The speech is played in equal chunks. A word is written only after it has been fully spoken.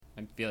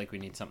I feel like we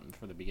need something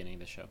for the beginning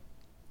of the show.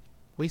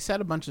 I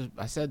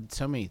said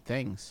so many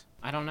things.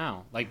 I don't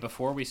know. Like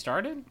before we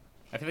started?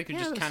 I feel like we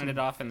just counted it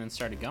off and then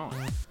started going.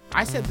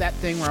 I said that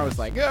thing where I was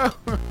like, oh.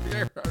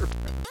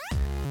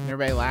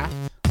 Everybody laughed.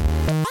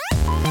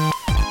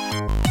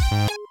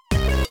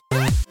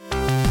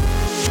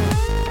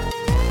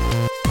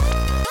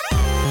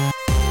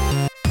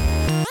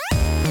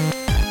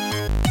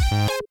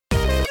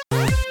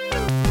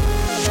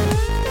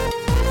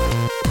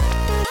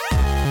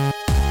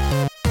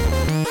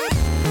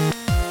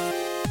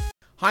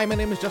 Hi, my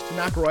name is Justin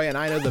McElroy, and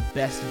I know the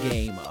best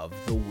game of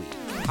the week.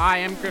 Hi,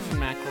 I'm Griffin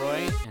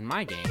McElroy, and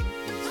my game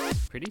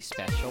is pretty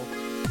special.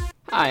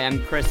 Hi,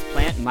 I'm Chris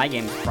Plant, and my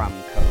game's from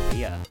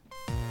Korea.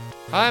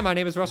 Hi, my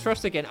name is Russ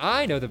Rustick, and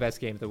I know the best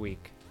game of the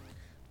week.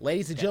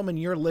 Ladies and gentlemen,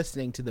 you're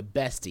listening to the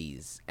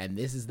Besties, and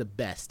this is the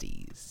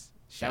Besties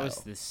show. That was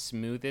the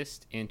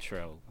smoothest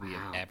intro we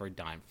have ever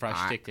done.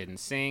 Frustick didn't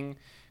sing.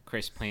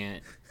 Chris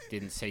Plant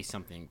didn't say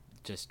something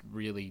just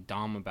really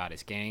dumb about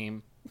his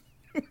game.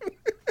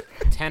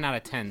 10 out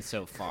of 10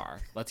 so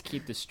far. Let's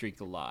keep the streak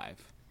alive.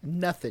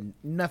 Nothing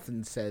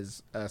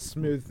says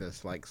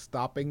smoothness like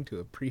stopping to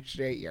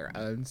appreciate your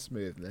own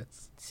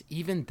smoothness.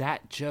 Even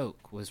that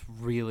joke was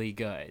really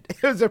good.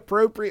 It was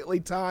appropriately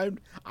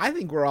timed. I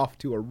think we're off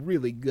to a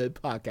really good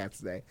podcast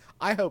today.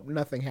 I hope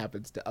nothing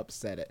happens to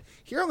upset it.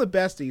 Here on the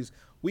Besties,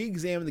 we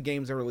examine the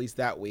games that were released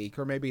that week,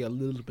 or maybe a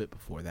little bit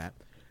before that,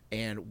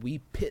 and we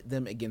pit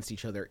them against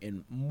each other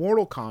in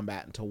Mortal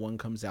Kombat until one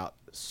comes out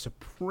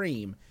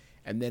supreme,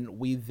 and then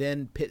we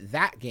pit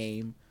that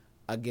game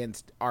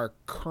against our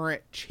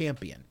current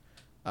champion.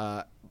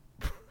 Russ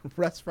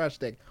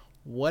Frustick,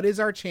 what is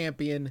our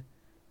champion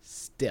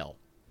still?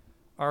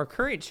 Our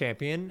current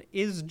champion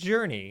is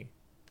Journey,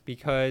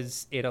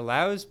 because it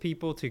allows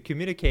people to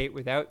communicate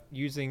without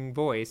using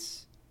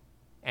voice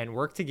and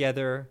work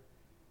together,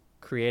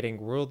 creating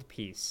world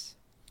peace.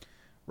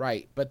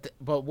 Right, but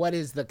what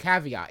is the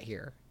caveat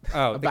here?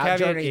 Oh, about the caveat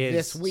Journey is,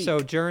 this week? So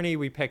Journey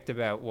we picked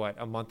about,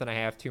 a month and a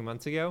half, 2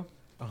 months ago?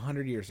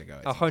 100 years ago.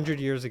 100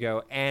 years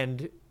ago,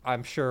 and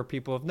I'm sure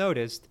people have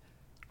noticed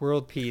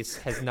world peace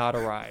has not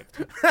arrived.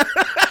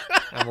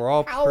 And we're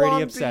all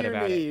pretty upset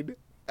about it.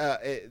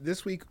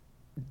 This week,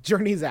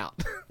 Journey's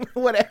out.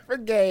 Whatever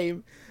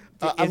game.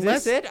 Is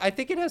this it? I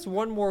think it has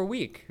one more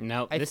week.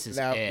 No, this is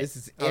it. This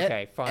is it.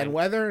 Okay, fine. And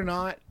whether or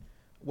not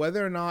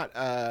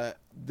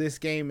this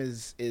game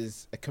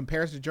is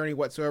compares to Journey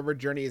whatsoever,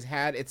 Journey has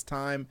had its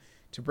time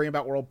to bring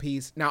about world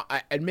peace. Now,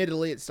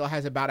 admittedly, it still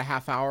has about a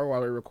half hour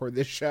while we record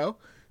this show.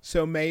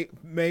 So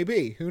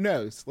maybe, who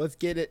knows? Let's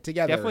get it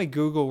together. Definitely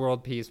Google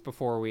world peace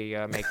before we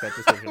make that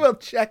decision. We'll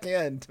check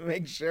in to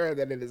make sure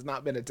that it has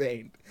not been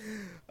attained.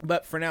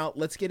 But for now,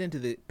 let's get into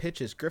the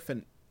pitches.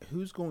 Griffin,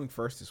 who's going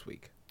first this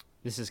week?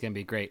 This is going to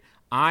be great.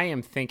 I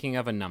am thinking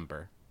of a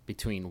number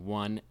between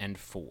 1 and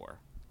 4.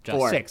 Just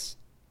 4. 6.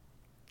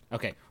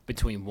 Okay,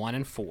 between 1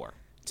 and 4.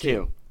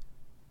 2.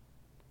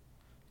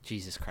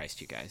 Jesus Christ,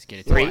 you guys. Get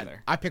it 3.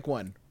 together. I pick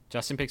 1.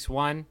 Justin picks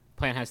 1.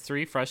 Plant has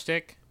 3.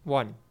 Frustick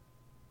 1.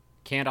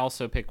 can't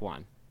also pick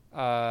 1.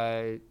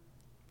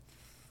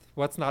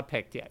 What's not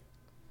picked yet?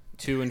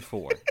 2 and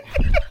 4.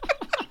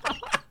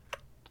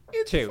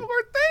 It's 2. 4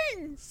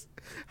 things.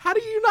 How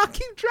do you not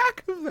keep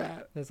track of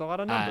that? There's a lot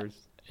of numbers.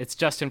 It's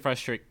Justin,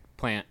 Frustick,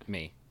 Plant,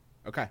 me.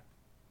 Okay.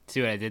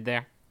 See what I did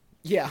there?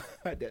 Yeah,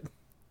 I did.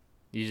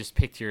 You just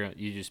picked your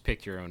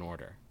own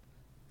order.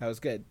 That was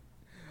good.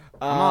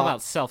 I'm all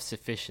about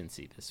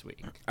self-sufficiency this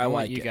week. I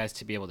want like you it. guys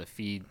to be able to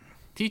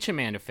teach a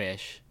man to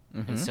fish,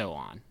 and so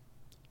on.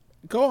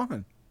 Go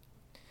on.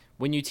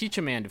 When you teach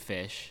a man to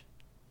fish,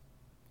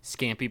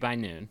 scampi by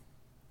noon.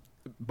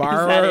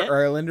 Borrower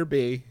or lender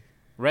B.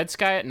 Red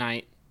sky at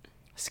night,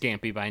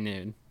 scampi by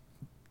noon.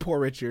 Poor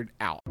Richard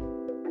out.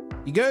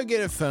 You go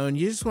get a phone.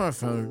 You just want a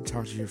phone to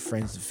talk to your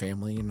friends and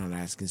family. You're not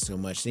asking so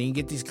much. Then you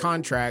get these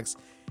contracts,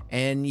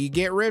 and you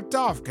get ripped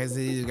off because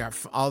they got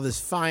all this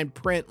fine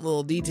print,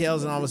 little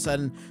details, and all of a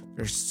sudden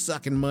they're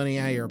sucking money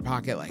out of your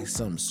pocket like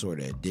some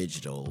sort of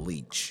digital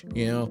leech.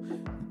 You know,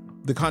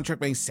 the contract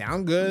may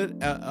sound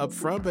good up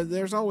front, but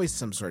there's always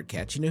some sort of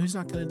catch. You know who's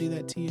not going to do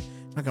that to you?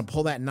 Not going to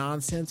pull that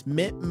nonsense?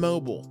 Mint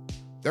Mobile.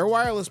 Their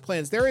wireless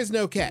plans, there is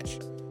no catch.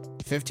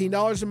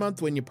 $15 a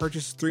month when you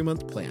purchase a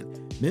 3-month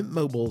plan. Mint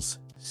Mobile's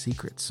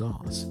secret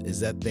sauce is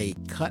that they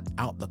cut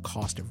out the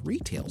cost of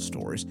retail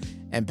stores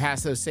and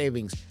pass those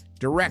savings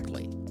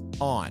directly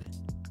on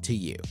to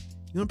you.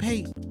 You want to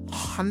pay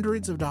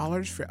hundreds of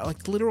dollars for,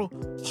 like literal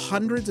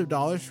hundreds of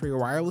dollars for your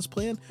wireless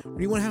plan? Or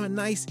do you want to have a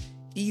nice,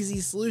 easy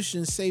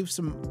solution,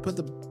 put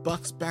the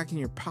bucks back in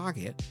your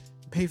pocket,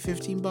 pay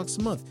 $15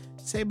 a month?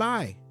 Say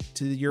bye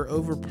to your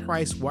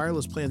overpriced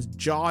wireless plan's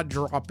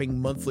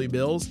jaw-dropping monthly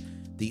bills,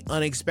 the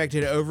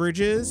unexpected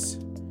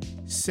overages.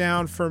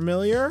 Sound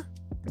familiar?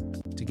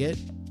 To get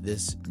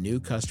this new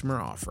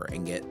customer offer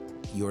and get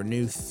your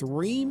new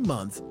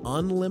 3-month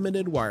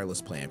unlimited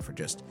wireless plan for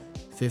just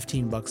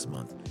 $15 a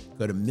month,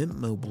 go to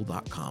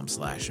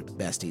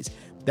mintmobile.com/besties.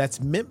 That's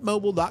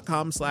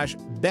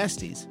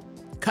mintmobile.com/besties.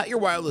 Cut your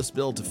wireless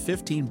bill to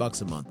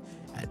 $15 a month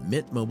at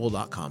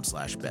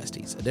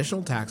mintmobile.com/besties.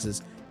 Additional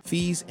taxes,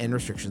 fees, and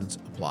restrictions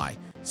apply.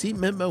 See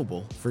Mint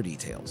Mobile for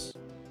details.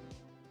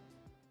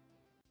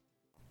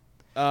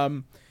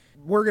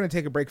 We're going to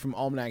take a break from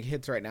Almanac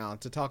Hits right now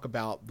to talk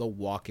about The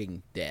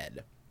Walking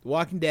Dead. The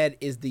Walking Dead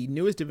is the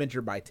newest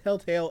adventure by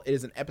Telltale. It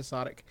is an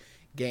episodic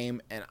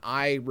game, and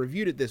I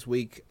reviewed it this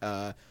week.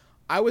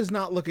 I was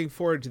not looking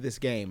forward to this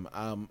game.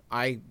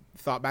 I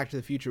thought Back to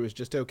the Future was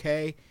just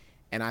okay,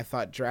 and I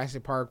thought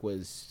Jurassic Park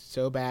was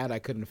so bad I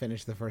couldn't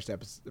finish the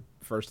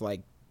first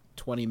like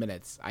 20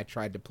 minutes. I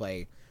tried to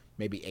play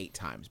maybe 8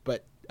 times.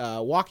 But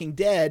Walking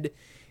Dead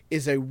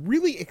is a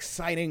really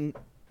exciting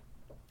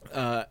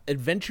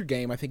adventure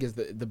game. I think is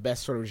the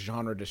best sort of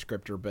genre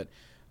descriptor. But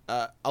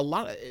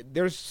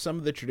there's some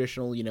of the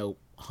traditional,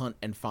 hunt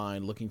and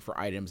find, looking for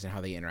items and how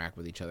they interact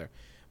with each other.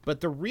 But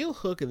the real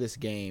hook of this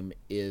game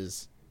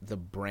is the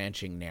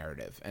branching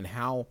narrative and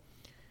how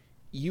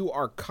you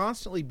are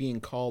constantly being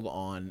called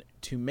on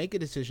to make a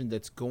decision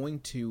that's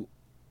going to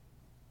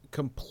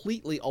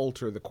completely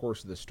alter the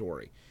course of the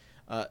story.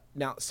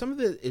 Now, some of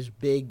it is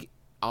big,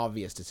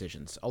 obvious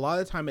decisions. A lot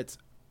of the time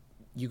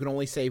you can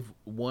only save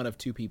one of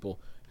 2 people.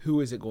 Who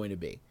is it going to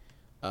be?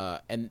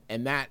 And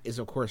that is,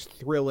 of course,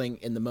 thrilling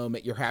in the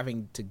moment. You're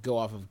having to go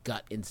off of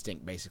gut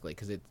instinct, basically,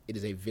 because it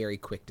is a very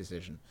quick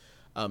decision.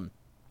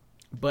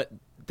 But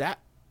that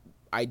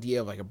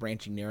idea of like a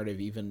branching narrative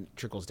even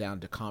trickles down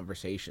to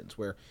conversations,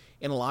 where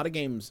in a lot of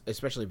games,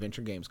 especially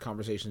adventure games,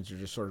 conversations are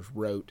just sort of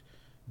rote,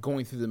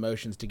 going through the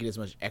motions to get as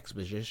much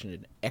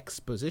exposition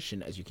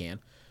as you can.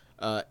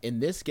 In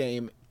this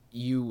game,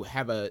 you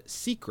have a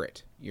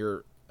secret.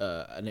 You're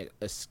an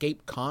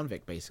escaped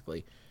convict,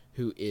 basically,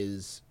 who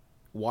is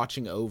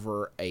watching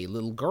over a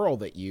little girl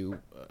that you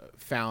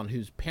found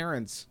whose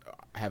parents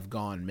have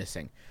gone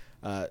missing.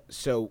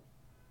 So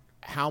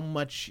how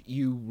much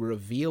you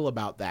reveal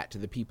about that to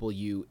the people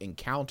you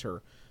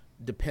encounter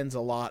depends a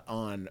lot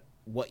on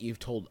what you've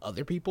told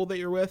other people that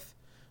you're with,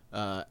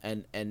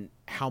 and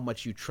how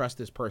much you trust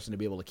this person to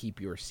be able to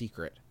keep your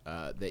secret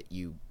that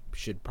you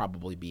should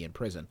probably be in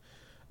prison.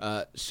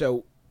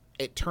 So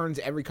it turns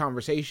every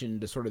conversation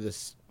into sort of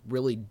this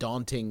really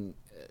daunting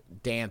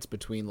dance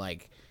between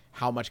like,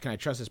 how much can I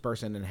trust this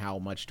person and how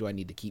much do I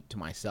need to keep to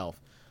myself?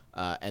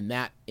 And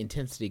that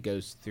intensity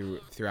goes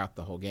throughout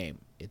the whole game.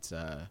 It's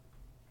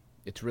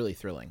really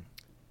thrilling.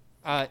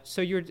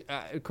 So you're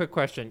a quick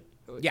question.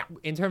 Yeah.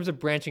 In terms of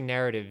branching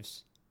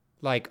narratives,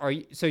 like,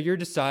 you're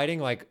deciding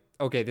like,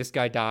 okay, this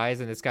guy dies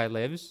and this guy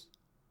lives?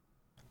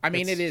 I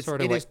mean, That's it is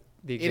sort of it like is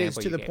the it is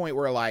example to you the gave. point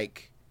where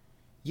like,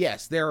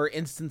 yes, there are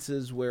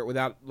instances where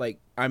without like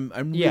I'm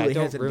Yeah, really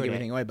don't hesitant to ruin give it.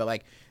 anything away, but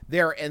like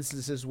there are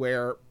instances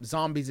where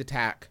zombies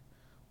attack.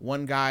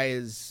 One guy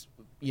is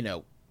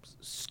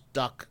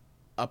stuck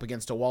up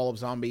against a wall of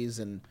zombies,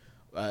 and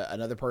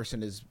another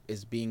person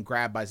is being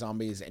grabbed by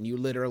zombies, and you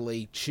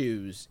literally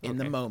choose in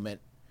the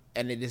moment.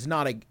 And it is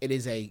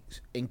a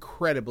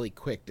incredibly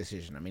quick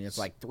decision. I mean, it's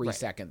like 3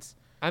 seconds.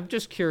 I'm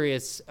just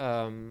curious,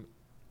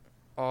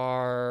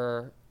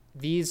 are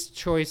these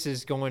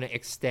choices going to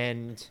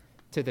extend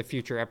to the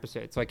future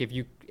episodes? Like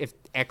if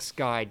X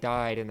guy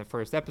died in the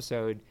first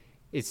episode,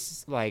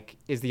 is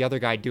the other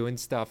guy doing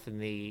stuff in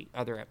the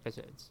other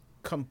episodes?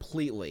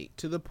 Completely.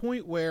 To the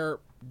point where,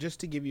 just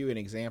to give you an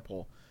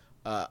example,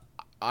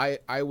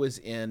 I was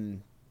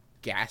in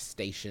gas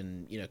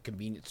station,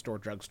 convenience store,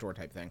 drugstore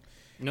type thing.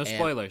 No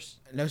spoilers.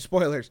 No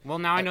spoilers. Well,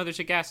 now I know there's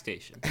a gas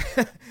station.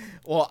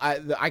 Well,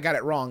 I got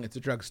it wrong. It's a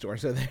drugstore.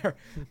 So there,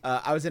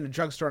 I was in a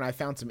drugstore and I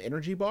found some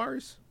energy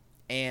bars,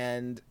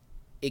 and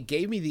it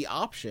gave me the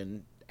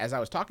option, as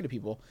I was talking to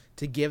people,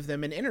 to give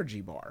them an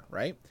energy bar,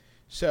 right?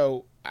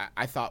 So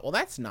I thought, well,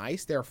 that's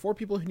nice. There are 4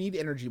 people who need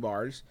energy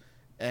bars,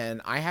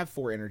 and I have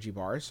 4 energy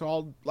bars, so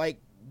I'll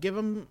give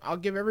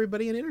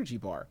everybody an energy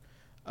bar.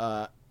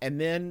 And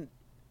then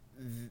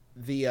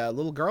the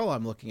little girl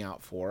I'm looking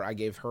out for, I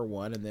gave her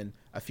one, and then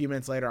a few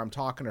minutes later I'm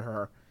talking to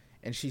her,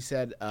 and she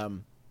said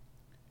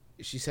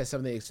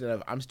something instead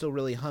of, "I'm still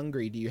really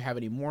hungry. Do you have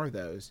any more of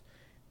those?"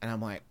 And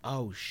I'm like,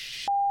 oh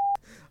shit.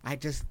 I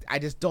just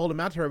doled them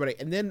out to everybody.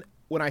 And then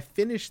when I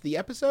finished the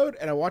episode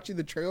and I'm watching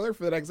the trailer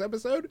for the next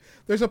episode,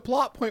 there's a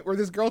plot point where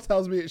this girl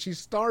tells me that she's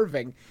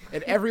starving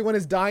and everyone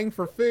is dying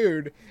for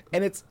food,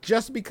 and it's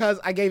just because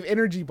I gave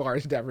energy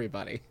bars to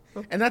everybody.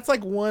 And that's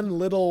like one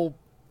little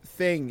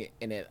thing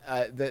in it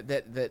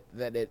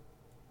that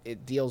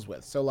it deals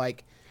with. So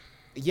like,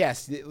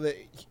 yes, the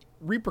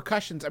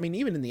repercussions. I mean,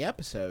 even in the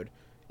episode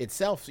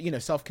itself,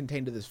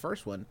 self-contained to this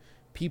first one,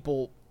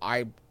 people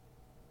I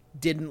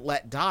didn't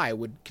let die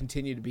would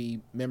continue to be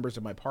members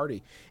of my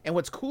party. And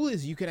what's cool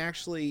is you can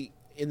actually,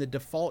 in the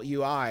default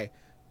UI,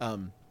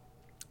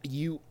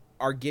 you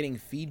are getting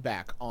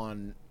feedback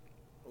on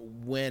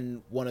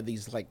when one of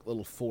these like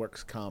little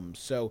forks comes.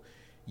 So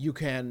you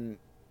can,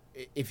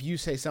 if you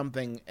say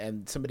something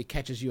and somebody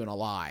catches you in a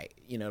lie,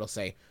 it'll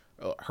say,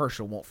 oh,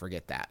 Herschel won't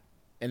forget that.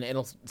 And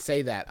it'll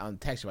say that on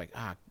text. You're like,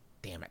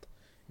 damn it.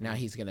 Now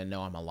he's going to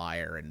know I'm a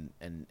liar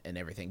and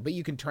everything. But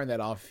you can turn that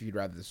off if you'd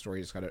rather the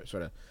story just kind of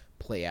sort of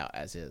play out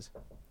as is.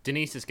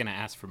 Denise is going to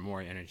ask for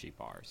more energy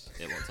bars.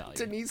 It will tell you.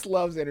 Denise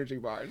loves energy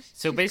bars.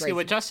 So She's basically, crazy.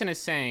 what Justin is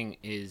saying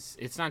is,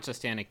 it's not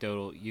just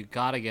anecdotal. You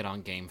got to get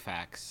on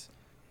GameFAQs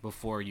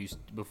before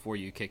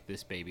you kick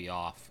this baby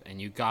off,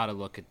 and you got to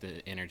look at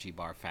the energy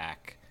bar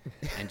fact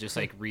and just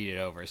like read it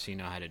over so you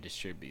know how to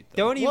distribute them.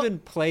 Don't even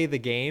play the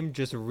game.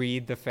 Just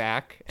read the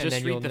fact, and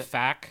just then read the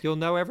fact. You'll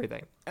know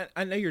everything.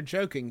 I know you're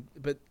joking,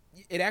 but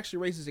it actually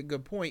raises a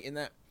good point in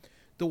that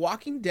The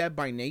Walking Dead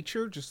by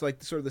nature, just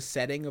like sort of the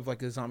setting of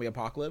like a zombie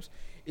apocalypse,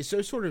 is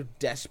so sort of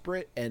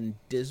desperate and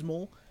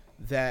dismal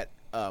that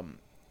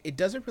it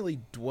doesn't really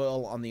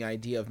dwell on the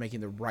idea of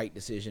making the right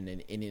decision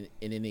in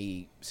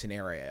any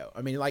scenario.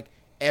 I mean, like,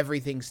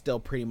 everything's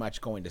still pretty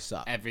much going to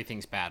suck.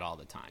 Everything's bad all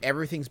the time.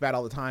 Everything's bad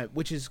all the time,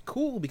 which is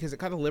cool because it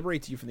kind of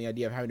liberates you from the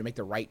idea of having to make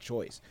the right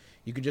choice.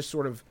 You can just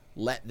sort of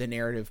let the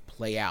narrative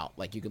play out.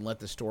 Like, you can let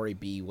the story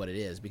be what it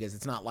is, because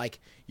it's not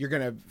like you're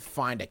going to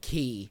find a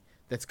key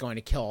that's going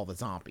to kill all the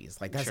zombies.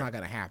 Like, that's not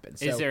going to happen.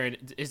 So,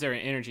 is there an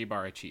energy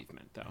bar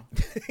achievement, though?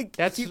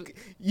 That's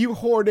you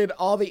hoarded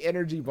all the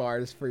energy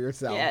bars for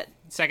yourself. Yeah.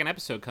 Second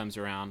episode comes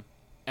around.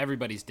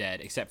 Everybody's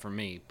dead except for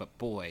me. But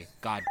boy,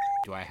 God,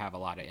 do I have a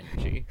lot of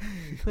energy.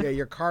 Yeah,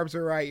 your carbs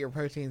are right. Your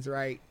protein's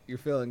right. You're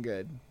feeling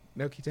good.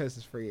 No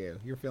ketosis for you.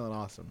 You're feeling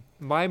awesome.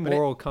 my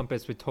moral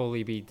compass would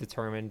totally be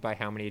determined by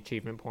how many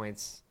achievement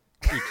points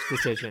each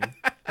decision.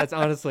 That's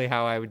honestly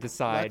how I would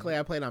decide. Luckily,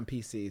 I played on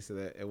PC, so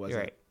that it wasn't.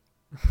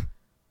 You're right.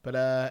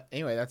 But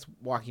anyway, that's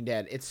Walking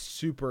Dead. It's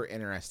super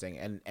interesting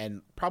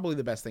and probably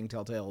the best thing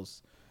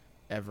Telltale's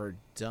ever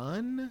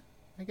done,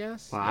 I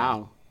guess.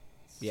 Wow.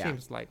 Yeah.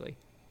 Seems likely.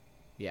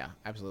 Yeah,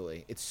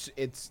 absolutely.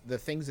 It's the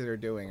things that they're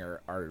doing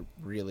are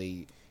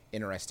really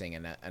interesting,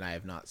 and I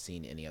have not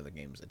seen any other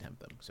games attempt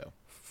them. So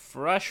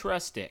Fresh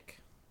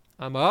Rustic.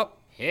 I'm up.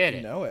 Hit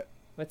it. know it.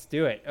 Let's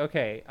do it.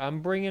 Okay,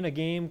 I'm bringing a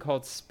game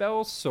called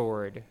Spell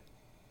Sword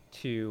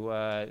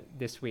to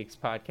this week's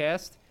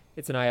podcast.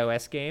 It's an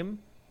iOS game.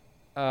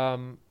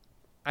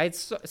 I'd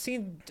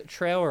seen the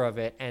trailer of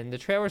it, and the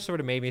trailer sort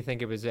of made me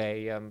think it was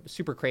a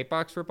Super Crate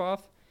Box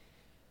ripoff.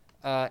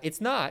 It's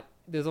not.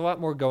 There's a lot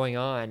more going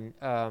on.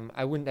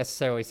 I wouldn't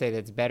necessarily say that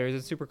it's better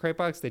than Super Crate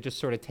Box. They just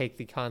sort of take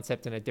the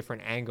concept in a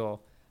different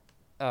angle.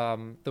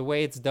 The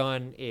way it's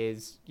done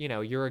is,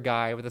 you're a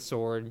guy with a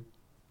sword,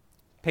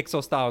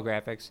 pixel style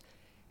graphics,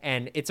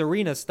 and it's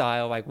arena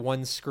style, like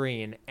one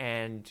screen,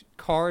 and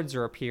cards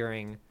are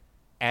appearing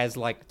as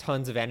like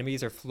tons of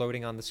enemies are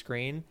floating on the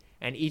screen,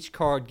 and each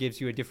card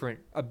gives you a different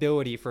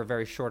ability for a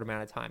very short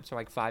amount of time, so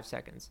like 5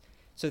 seconds.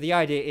 So the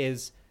idea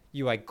is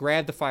you like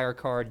grab the fire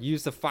card,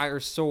 use the fire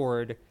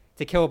sword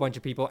to kill a bunch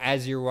of people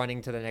as you're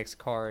running to the next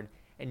card,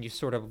 and you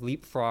sort of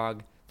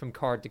leapfrog from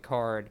card to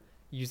card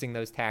using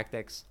those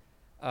tactics.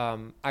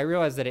 I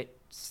realize that it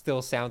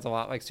still sounds a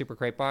lot like Super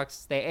Crate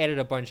Box. They added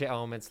a bunch of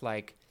elements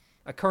like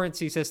a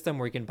currency system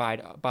where you can buy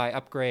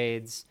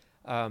upgrades.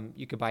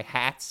 You could buy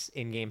hats,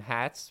 in-game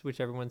hats, which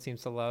everyone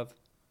seems to love.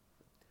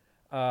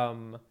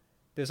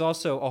 There's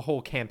also a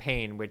whole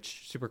campaign,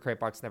 which Super Crate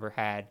Box never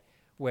had,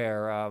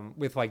 where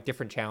with like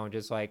different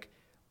challenges, like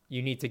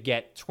you need to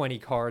get 20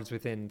 cards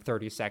within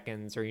 30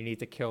 seconds, or you need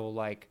to kill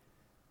like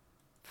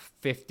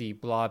 50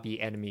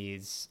 blobby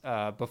enemies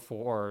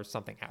before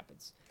something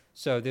happens.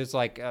 So there's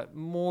like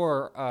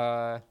more,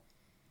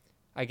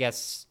 I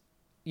guess,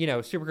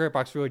 Super Crate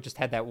Box really just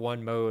had that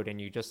one mode and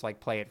you just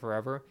like play it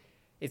forever.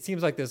 It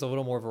seems like there's a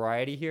little more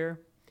variety here.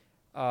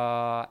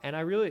 And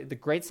the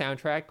great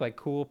soundtrack, like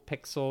cool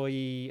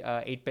pixely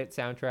 8-bit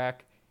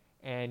soundtrack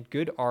and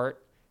good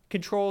art.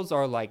 Controls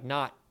are like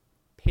not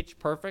pitch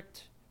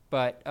perfect,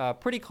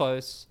 but pretty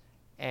close.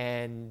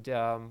 And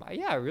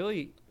I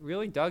really,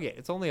 really dug it.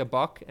 It's only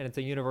 $1 and it's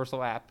a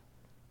universal app.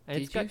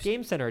 And it's got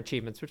Game Center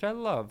achievements, which I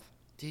love.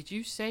 Did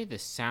you say the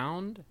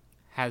sound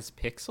has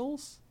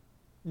pixels?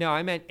 No,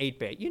 I meant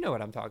 8-bit. You know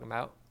what I'm talking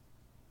about.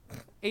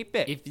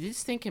 8-bit. If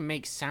this thing can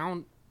make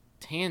sound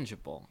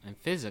tangible and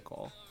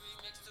physical.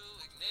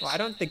 Well, I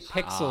don't think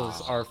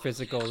pixels are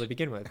physical to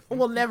begin with.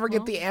 We'll never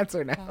get the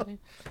answer now.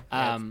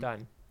 Yeah, it's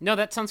done. No,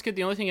 that sounds good.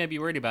 The only thing I'd be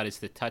worried about is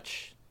the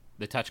touch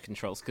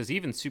controls, because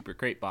even Super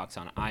Crate Box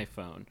on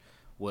iPhone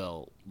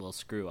will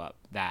screw up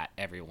that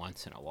every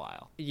once in a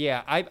while.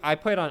 Yeah, I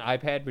played on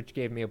iPad, which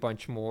gave me a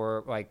bunch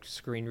more like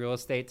screen real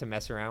estate to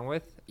mess around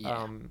with.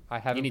 Yeah. I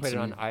haven't played it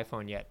on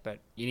iPhone yet, but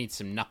you need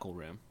some knuckle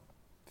room.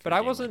 But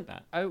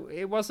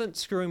it wasn't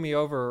screwing me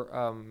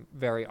over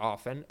very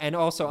often. And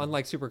also,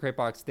 unlike Super Crate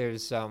Box,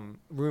 there's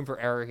room for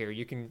error here.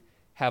 You can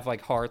have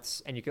like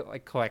hearts, and you can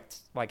like collect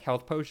like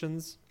health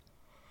potions.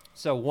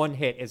 So one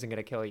hit isn't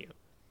going to kill you.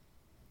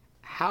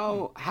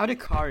 How do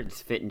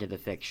cards fit into the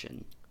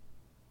fiction?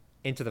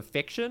 Into the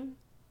fiction?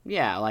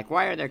 Yeah, like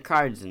why are there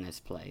cards in this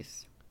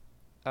place?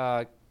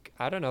 I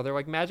don't know. They're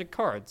like Magic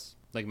cards.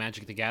 Like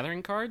Magic the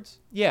Gathering cards?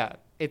 Yeah,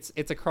 it's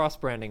a cross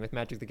branding with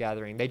Magic the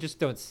Gathering. They just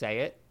don't say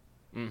it.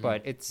 Mm-hmm.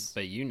 But it's.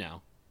 But you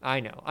know.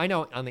 I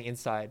know on the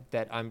inside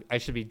that I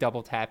should be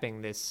double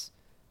tapping this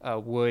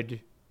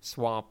wood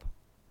swamp.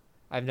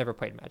 I've never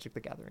played Magic the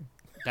Gathering.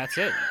 That's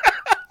it.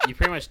 You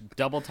pretty much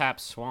double tap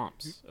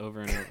swamps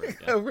over and over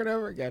again. Over and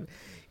over again.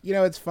 You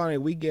know, it's funny.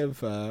 We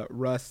give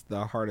Russ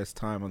the hardest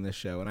time on this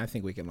show, and I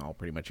think we can all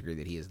pretty much agree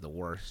that he is the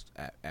worst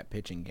at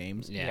pitching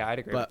games. Yeah, I'd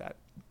agree with that.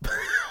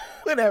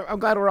 Whatever. I'm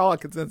glad we're all on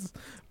consensus.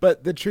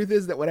 But the truth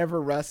is that whenever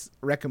Russ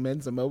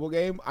recommends a mobile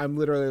game, I'm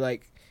literally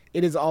like,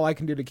 it is all I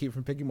can do to keep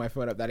from picking my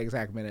phone up that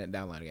exact minute and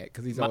downloading it,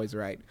 because he's always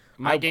right.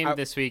 My game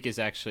this week is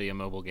actually a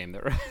mobile game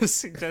that Russ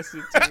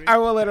suggested to me. I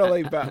will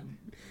literally, but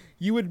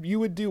you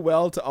would do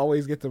well to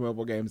always get the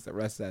mobile games that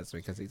Russ says,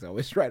 because he's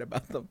always right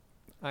about them.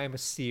 I am a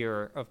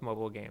seer of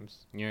mobile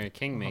games. You're a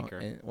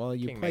kingmaker. Well,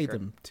 you play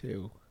them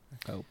too,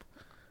 I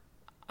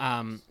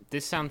hope.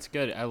 This sounds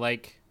good. I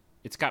like.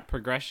 It's got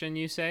progression,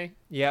 you say?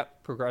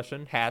 Yep,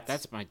 progression, hats.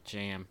 That's my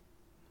jam.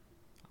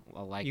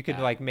 I like. You could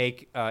like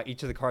make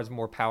each of the cards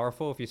more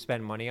powerful if you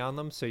spend money on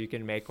them. So you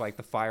can make like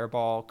the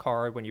fireball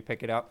card when you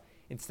pick it up.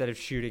 Instead of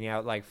shooting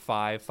out like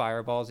 5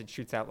 fireballs, it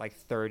shoots out like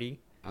 30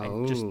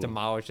 and just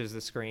demolishes the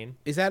screen.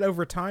 Is that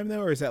over time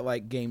though, or is that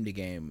like game to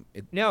game?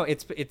 No,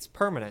 it's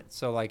permanent.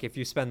 So like if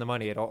you spend the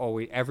money, it'll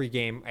always every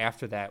game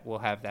after that will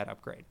have that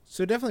upgrade.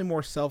 So definitely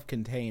more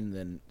self-contained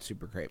than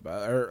Super Crate,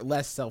 or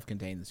less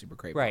self-contained than Super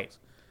Crate. Right.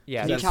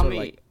 Yeah. Can you tell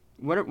me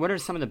what are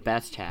some of the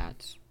best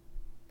hats?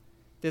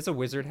 There's a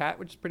wizard hat,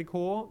 which is pretty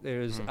cool.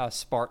 There's a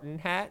Spartan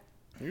hat.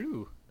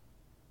 Ooh.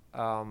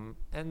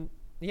 And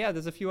yeah,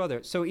 there's a few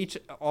others. So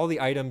all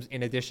the items,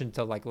 in addition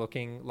to like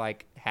looking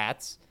like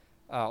hats,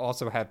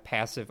 also have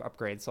passive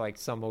upgrades. Like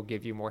some will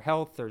give you more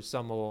health, or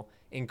some will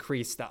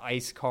increase the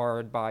ice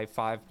card by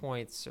 5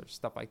 points, or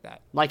stuff like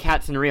that. Like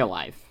hats in real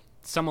life.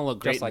 Some will look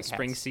great Just like in the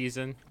spring hats.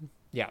 season.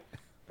 Yeah.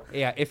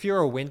 Yeah, if you're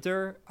a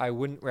winter, I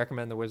wouldn't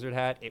recommend the wizard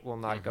hat. It will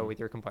not go with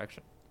your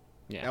complexion.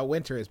 Yeah. Now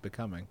winter is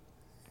becoming.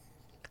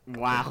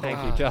 Wow.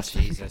 Thank you,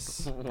 Justin.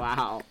 Jesus.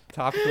 Wow.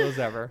 Topical as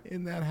ever.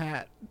 In that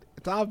hat.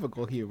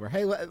 Topical humor.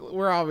 Hey,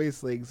 we're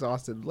obviously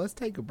exhausted. Let's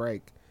take a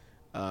break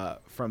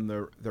from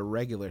the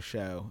regular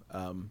show.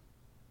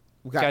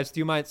 Guys, do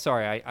you mind?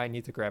 Sorry, I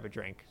need to grab a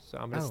drink, so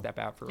I'm going to step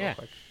out for real Yeah.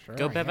 quick. Sure,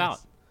 Go I Bev guess. out.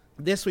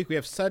 This week we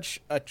have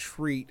such a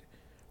treat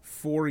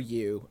for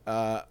you.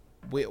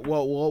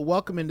 We'll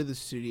welcome into the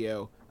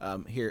studio.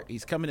 Here,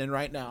 he's coming in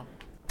right now.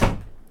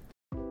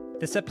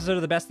 This episode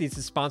of the Besties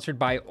is sponsored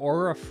by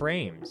Aura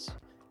Frames.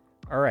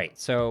 All right,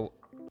 so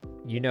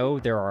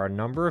there are a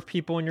number of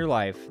people in your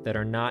life that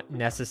are not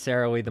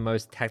necessarily the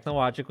most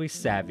technologically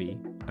savvy.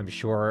 I'm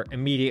sure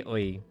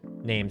immediately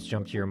names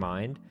jump to your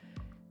mind.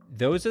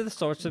 Those are the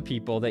sorts of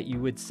people that you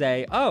would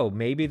say, oh,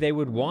 maybe they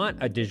would want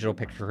a digital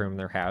picture room in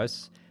their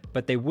house,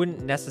 but they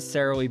wouldn't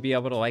necessarily be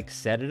able to like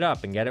set it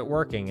up and get it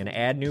working and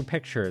add new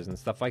pictures and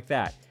stuff like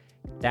that.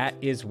 That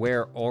is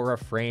where Aura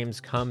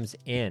Frames comes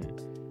in.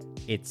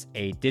 It's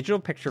a digital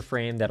picture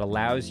frame that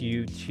allows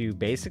you to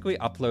basically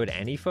upload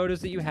any photos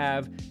that you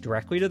have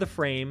directly to the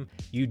frame.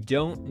 You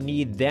don't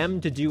need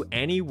them to do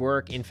any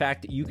work. In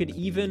fact, you could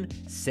even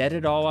set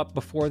it all up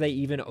before they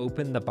even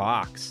open the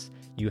box.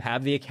 You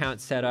have the account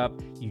set up,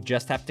 you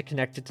just have to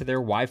connect it to their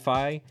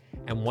Wi-Fi,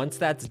 and once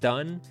that's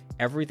done,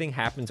 everything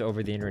happens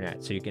over the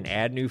internet. So you can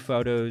add new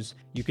photos,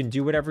 you can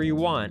do whatever you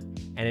want,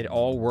 and it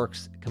all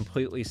works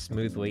completely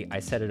smoothly. I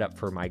set it up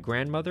for my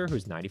grandmother,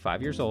 who's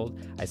 95 years old.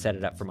 I set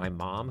it up for my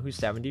mom, who's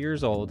 70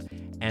 years old,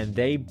 and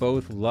they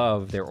both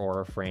love their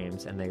Aura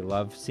frames, and they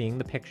love seeing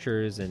the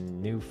pictures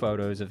and new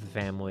photos of the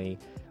family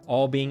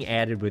all being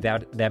added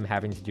without them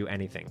having to do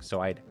anything.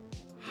 So I'd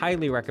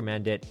highly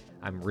recommend it.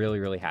 I'm really,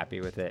 really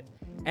happy with it.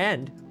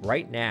 And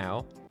right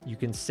now, you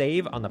can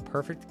save on the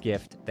perfect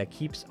gift that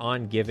keeps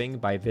on giving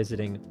by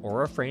visiting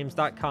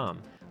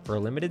auraframes.com. For a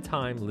limited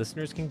time,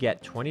 listeners can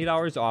get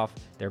 $20 off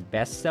their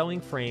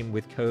best-selling frame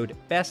with code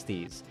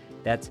BESTIES.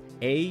 That's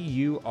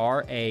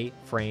AURA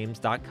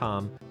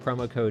frames.com,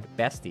 promo code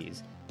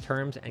BESTIES.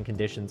 Terms and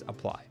conditions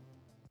apply.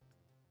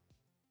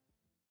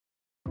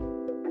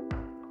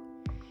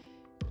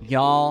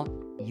 Y'all,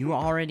 you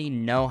already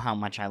know how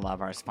much I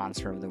love our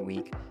sponsor of the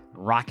week,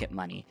 Rocket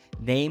Money.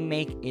 They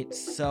make it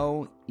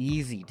so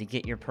easy to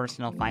get your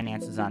personal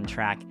finances on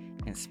track,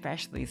 and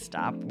especially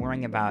stop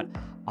worrying about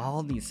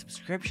all these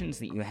subscriptions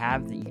that you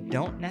have that you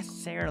don't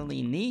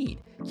necessarily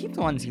need. Keep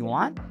the ones you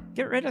want,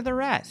 get rid of the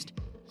rest.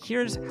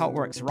 Here's how it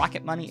works.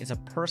 Rocket Money is a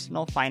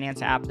personal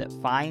finance app that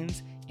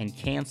finds and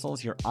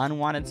cancels your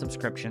unwanted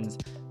subscriptions,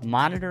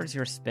 monitors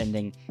your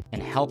spending,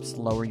 and helps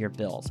lower your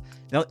bills.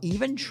 They'll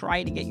even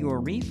try to get you a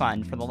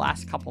refund for the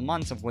last couple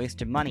months of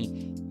wasted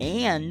money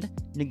and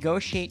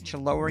negotiate to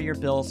lower your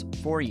bills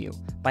for you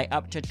by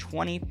up to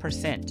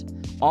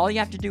 20%. All you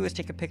have to do is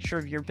take a picture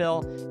of your bill,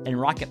 and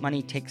Rocket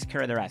Money takes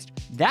care of the rest.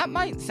 That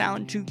might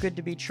sound too good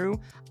to be true.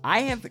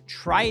 I have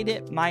tried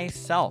it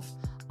myself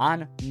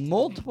on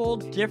multiple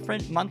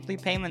different monthly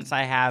payments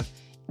I have,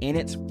 and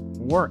it's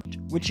worked,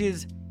 which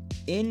is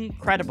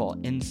incredible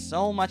and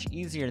so much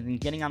easier than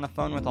getting on the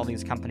phone with all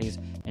these companies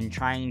and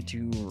trying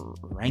to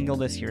wrangle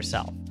this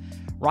yourself.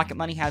 Rocket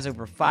Money has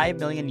over 5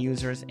 million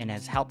users and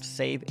has helped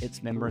save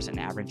its members an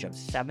average of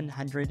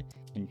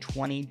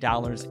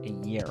 $720 a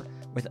year,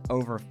 with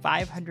over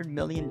 $500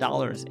 million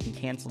in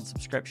canceled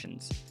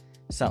subscriptions.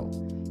 So,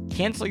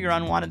 cancel your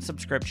unwanted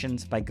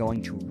subscriptions by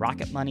going to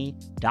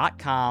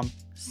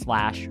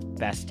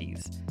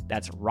rocketmoney.com/besties.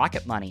 That's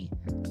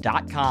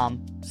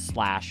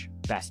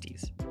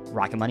rocketmoney.com/besties.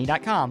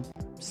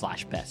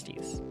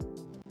 rocketmoney.com/besties.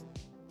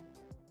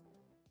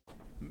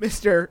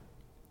 Mr.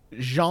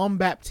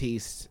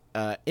 Jean-Baptiste,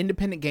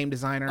 independent game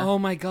designer. Oh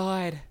my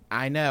God.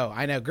 I know.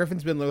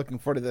 Griffin's been looking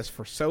forward to this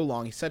for so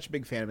long. He's such a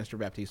big fan of Mr.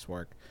 Baptiste's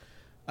work.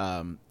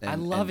 I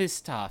love his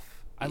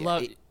stuff. I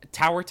love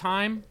Tower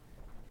Time,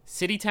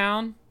 City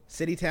Town,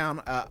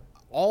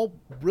 all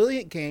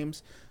brilliant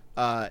games.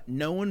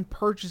 No one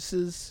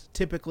purchases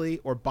typically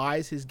or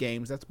buys his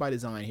games. That's by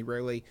design. He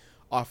rarely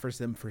offers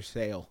them for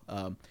sale.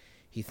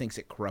 He thinks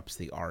it corrupts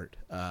the art.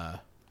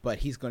 But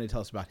he's going to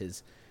tell us about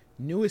his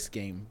newest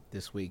game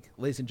this week.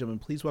 Ladies and gentlemen,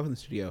 please welcome to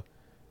the studio,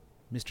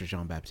 Mr.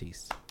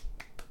 Jean-Baptiste.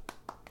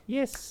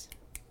 Yes,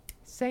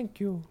 thank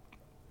you.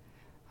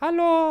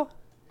 Hello,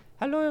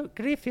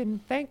 Griffin.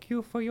 Thank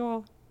you for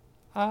your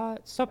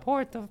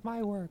support of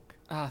my work.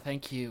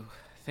 Thank you.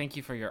 Thank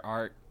you for your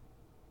art.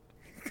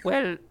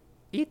 Well,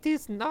 it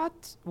is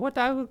not what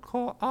I would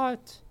call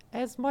art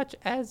as much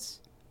as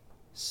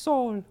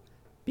soul,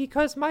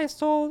 because my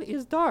soul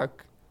is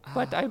dark,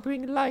 but I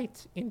bring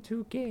light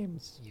into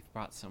games. You've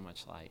brought so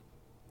much light.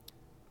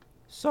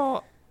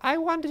 So I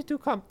wanted to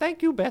come.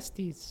 Thank you,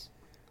 besties.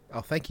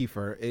 Oh, thank you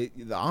for it.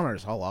 The honor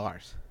is all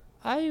ours.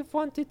 I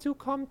wanted to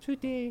come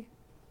today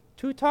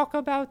to talk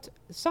about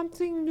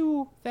something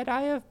new that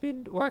I have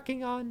been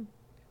working on.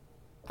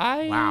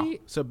 Wow.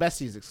 So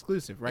Bestie's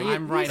exclusive, right?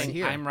 I'm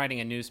writing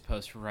a news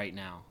post right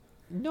now.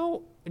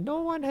 No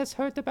one has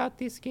heard about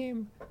this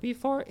game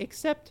before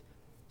except,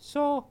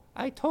 so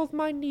I told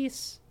my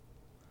niece,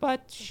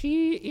 but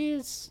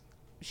she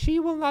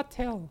will not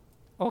tell.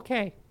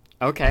 Okay.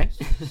 Okay.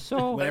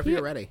 So Whenever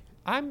you're ready.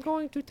 I'm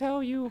going to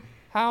tell you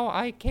how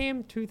I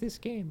came to this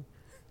game.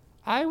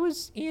 I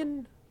was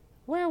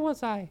where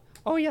was I?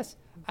 Oh yes,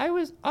 I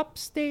was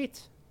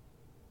upstate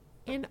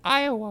in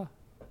Iowa.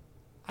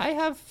 I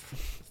have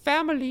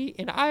family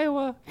in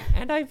Iowa,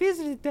 and I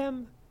visited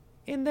them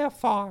in their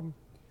farm.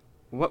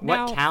 What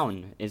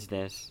town is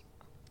this?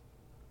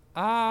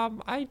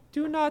 I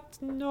do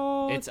not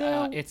know.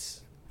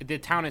 The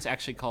town is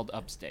actually called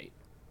Upstate.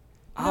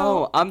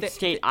 Oh,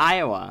 upstate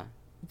Iowa.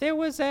 There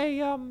was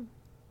a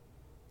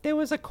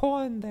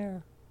corn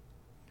there.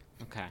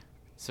 Okay.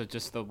 So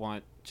just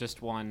one.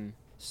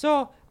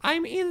 So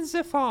I'm in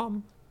the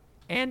farm,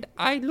 and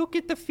I look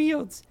at the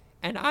fields,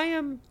 and I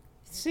am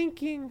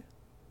thinking,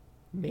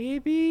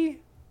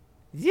 maybe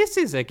this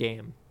is a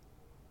game.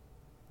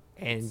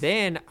 And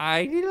then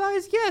I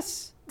realize,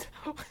 yes.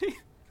 Okay.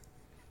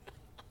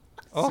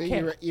 So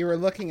you were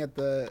looking at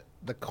the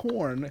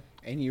corn,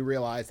 and you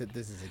realized that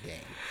this is a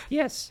game.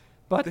 Yes,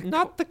 but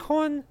not the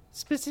corn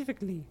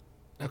specifically.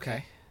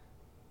 Okay.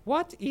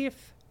 What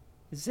if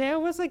there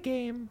was a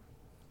game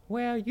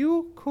where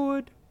you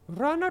could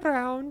run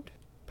around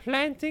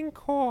planting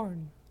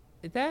corn?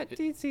 That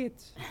is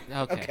it.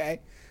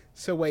 Okay.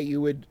 So wait,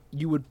 you would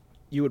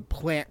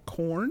plant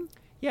corn?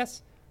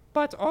 Yes,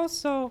 but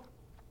also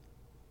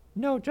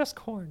no, just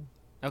corn.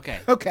 Okay.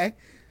 Okay.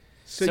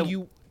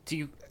 So do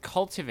you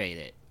cultivate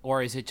it,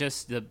 or is it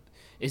just the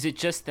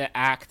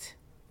act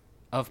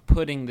of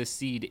putting the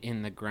seed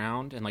in the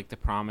ground and like the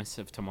promise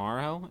of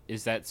tomorrow?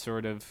 Is that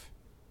sort of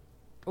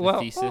the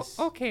thesis?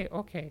 Okay.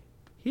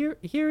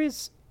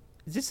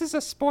 This is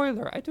a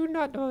spoiler. I do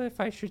not know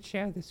if I should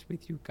share this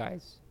with you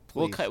guys.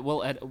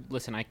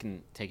 Listen, I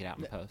can take it out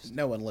in post.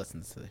 No one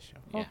listens to this show.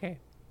 Yeah. Okay.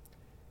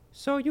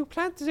 So you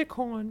plant the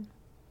corn,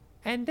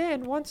 and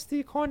then once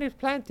the corn is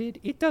planted,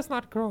 it does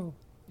not grow.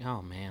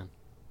 Oh man.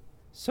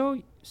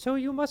 So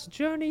you must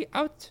journey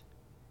out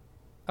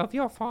of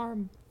your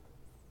farm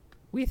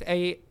with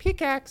a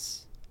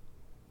pickaxe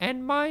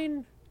and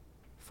mine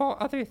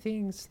for other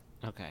things.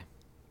 Okay.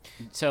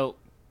 So,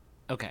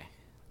 okay.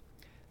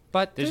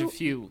 But There's a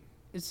few.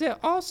 There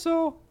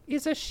also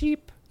is a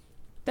sheep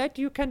that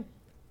you can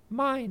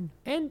mine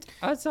and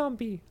a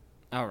zombie.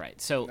 All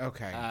right. So,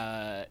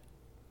 okay.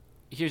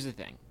 Here's the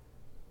thing.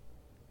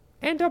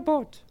 And a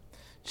boat.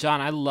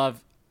 John,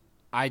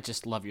 I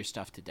just love your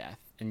stuff to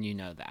death, and you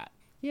know that.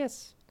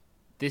 Yes.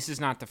 This is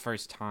not the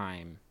first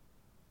time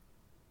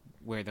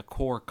where the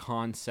core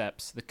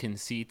concepts, the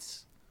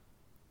conceits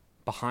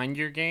behind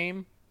your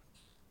game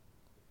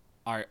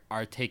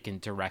are taken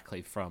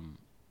directly from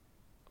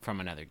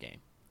another game.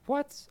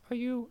 What are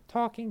you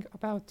talking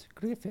about,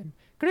 Griffin?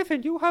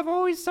 Griffin, you have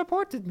always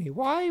supported me.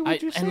 Why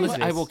would you say and listen,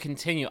 this? I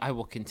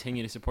will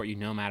continue to support you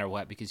no matter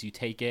what, because you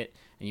take it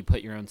and you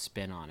put your own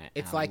spin on it.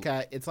 It's like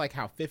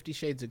how 50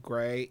 Shades of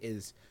Grey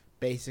is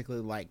basically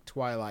like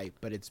Twilight,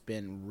 but it's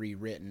been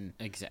rewritten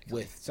exactly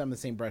with some of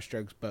the same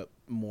brushstrokes, but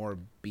more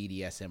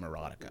BDSM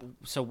erotica.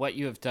 So what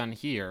you have done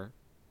here,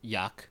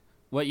 yuck.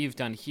 What you've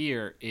done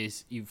here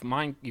is you've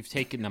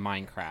taken the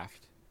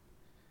Minecraft,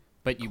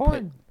 but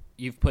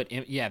you've put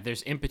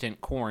there's impotent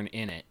corn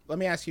in it. Let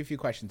me ask you a few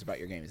questions about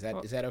your game. Is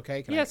that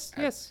okay? Yes.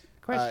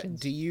 Questions.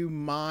 Do you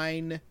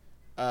mine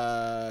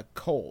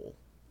coal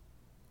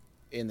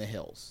in the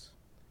hills?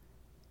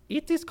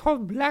 It is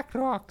called Black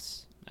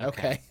Rocks.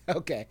 Okay.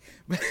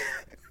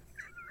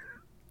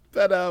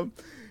 But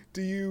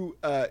do you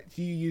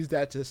use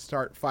that to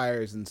start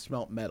fires and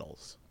smelt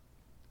metals?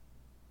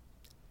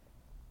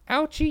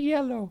 Ouchie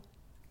yellow.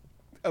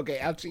 Okay,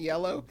 ouchie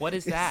yellow. What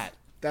is that?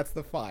 That's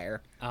the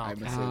fire. Oh, I'm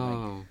okay.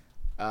 assuming.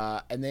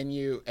 And then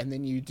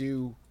you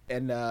do.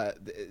 And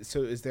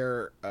so is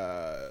there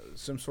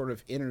some sort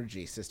of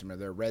energy system? Are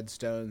there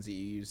redstones that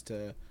you use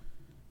to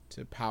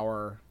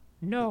power?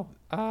 No.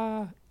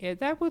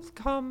 That would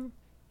come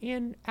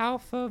in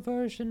alpha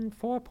version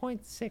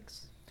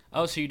 4.6.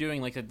 Oh, so you're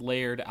doing like a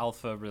layered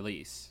alpha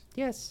release.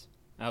 Yes.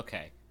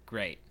 Okay,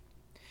 great.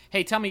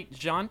 Hey, tell me,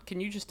 John, can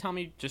you just tell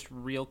me just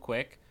real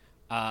quick,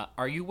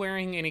 are you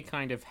wearing any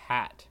kind of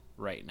hat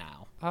right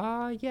now?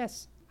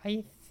 Yes.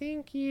 I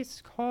think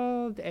it's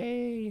called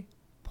a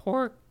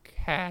pork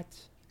hat.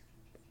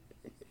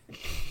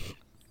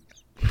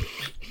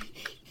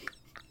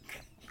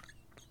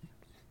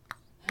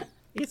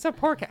 It's a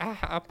pork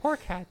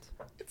hat.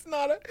 It's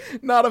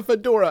not a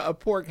fedora, a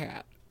pork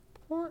hat.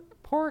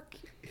 Pork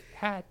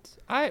hat.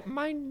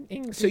 Mine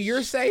English. So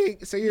you're saying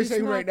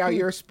right now good.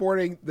 you're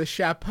sporting the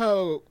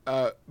chapeau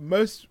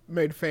most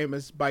made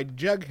famous by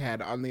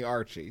Jughead on the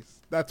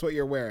Archies. That's what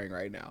you're wearing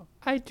right now.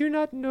 I do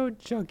not know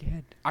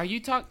Jughead. Are you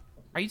talking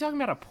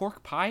about a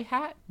pork pie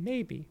hat?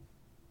 Maybe.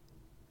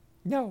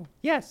 No.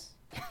 Yes.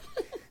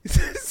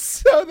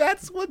 So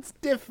that's what's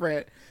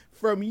different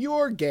from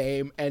your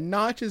game and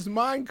Notch's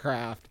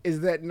Minecraft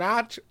is that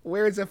Notch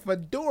wears a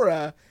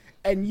fedora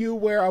and you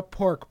wear a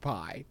pork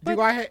pie.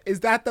 Is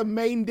that the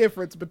main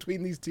difference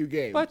between these two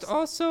games? But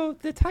also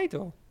the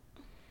title.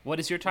 What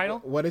is your title?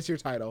 What is your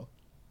title?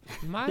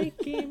 My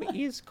game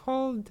is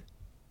called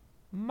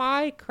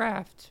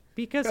Minecraft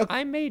because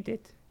I made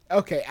it.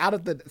 Okay,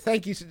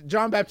 thank you,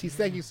 John Baptiste.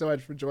 Thank you so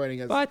much for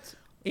joining us. But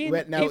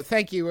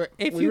thank you.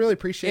 We really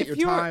appreciate your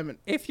time.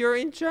 If you're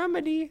in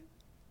Germany,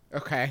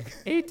 okay,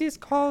 it is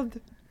called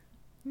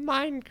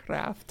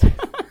Minecraft.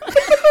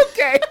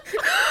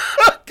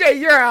 Okay,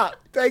 you're out.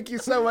 Thank you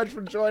so much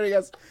for joining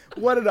us.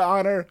 What an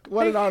honor.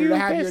 What an honor to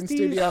have you in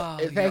studio.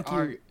 Thank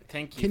you.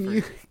 Thank Can you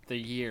you for the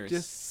years.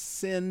 Just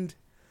send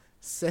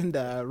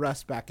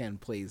Russ back in,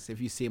 please,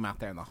 if you see him out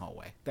there in the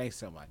hallway. Thanks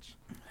so much.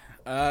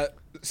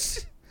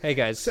 Hey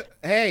guys,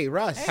 Hey,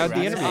 Russ. How'd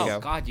the interview Oh go?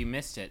 God, you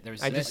missed it.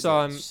 I just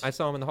saw him. I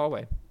saw him in the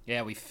hallway.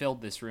 Yeah, we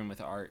filled this room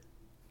with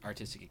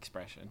artistic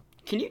expression.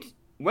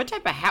 What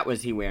type of hat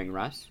was he wearing,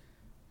 Russ?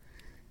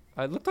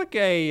 It looked like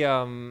a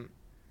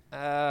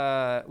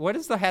what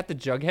is the hat that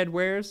Jughead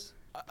wears?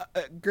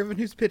 Griffin,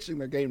 who's pitching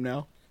their game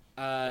now?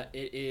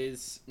 It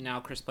is now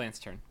Chris Plant's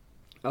turn.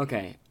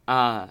 Okay.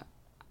 I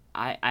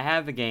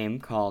have a game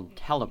called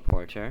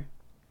Teleporter.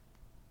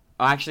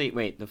 Oh, actually,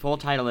 wait. The full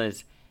title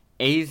is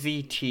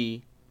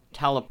AZT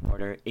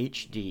Teleporter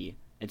HD.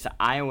 It's an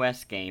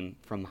iOS game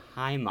from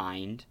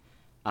HiMind,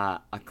 a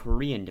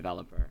Korean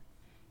developer.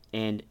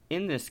 And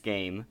in this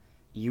game,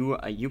 you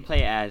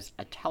play as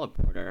a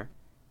teleporter,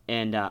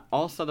 and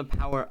also the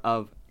power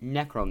of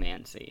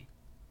necromancy.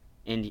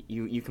 And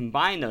you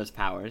combine those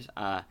powers,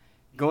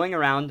 going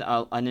around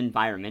an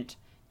environment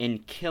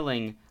and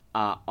killing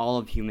all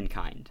of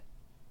humankind.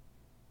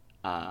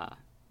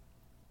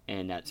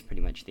 And that's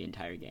pretty much the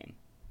entire game.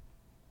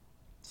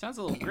 Sounds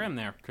a little grim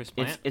there, Chris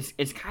Plant.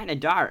 It's kind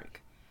of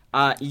dark.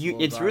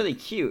 It's dark. really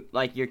cute.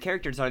 Like, your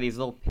characters are these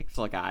little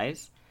pixel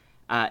guys,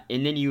 and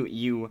then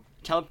you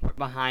teleport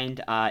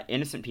behind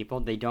innocent people.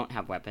 They don't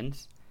have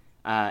weapons,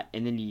 and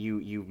then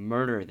you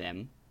murder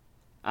them,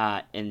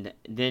 and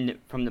then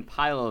from the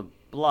pile of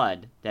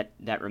blood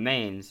that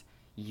remains,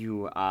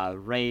 you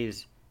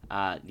raise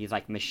these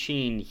like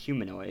machine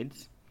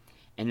humanoids,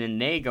 and then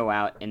they go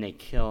out and they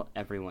kill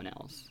everyone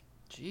else.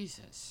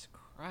 Jesus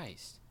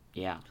Christ.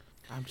 Yeah.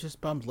 I'm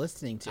just bummed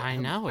listening to. I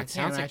know, it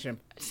sounds like-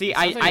 See, It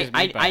sounds like it was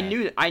made by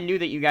I knew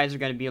that you guys are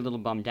going to be a little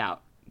bummed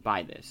out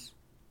by this.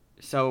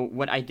 So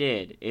what I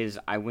did is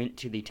I went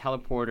to the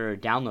teleporter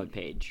download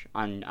page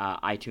on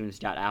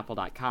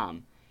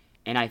iTunes.apple.com,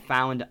 and I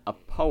found a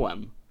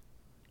poem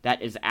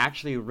that is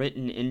actually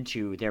written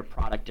into their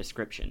product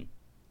description.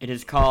 It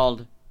is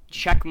called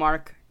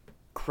Checkmark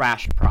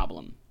Crash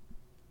Problem.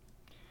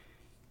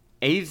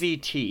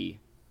 AZT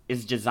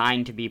is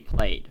designed to be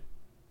played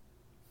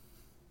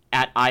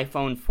at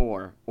iPhone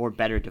 4 or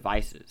better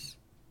devices.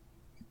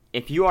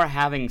 If you are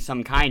having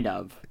some kind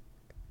of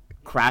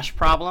crash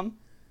problem,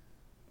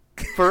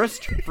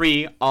 first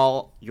free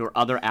all your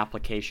other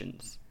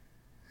applications.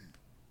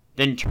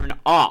 Then turn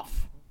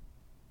off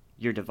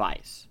your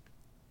device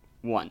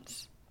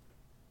once.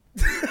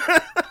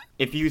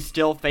 If you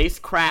still face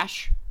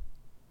crash,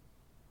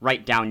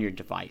 write down your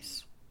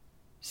device.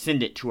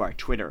 Send it to our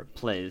Twitter,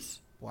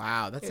 please.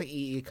 Wow, that's like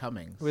E.E.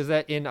 Cummings. Was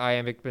that in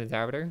iambic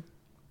pentameter?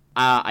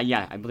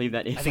 Yeah, I believe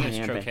that is. I think it's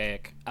iambic.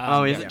 trochaic.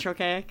 Is Yeah. it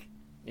trochaic?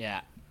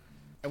 Yeah.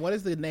 And what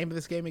is the name of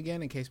this game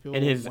again, in case people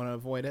It is- want to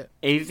avoid it?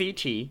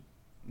 AZT,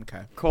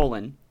 Okay.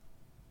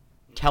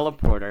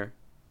 Teleporter,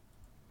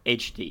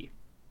 HD.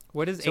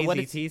 What does So what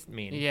AZT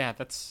mean? Yeah,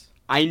 that's...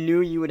 I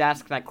knew you would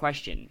ask that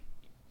question.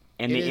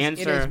 And It the is,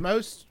 answer... It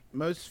is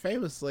most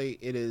famously,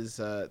 it is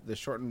the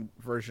shortened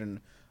version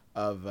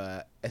of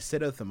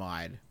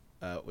acetylphenamide,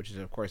 which is,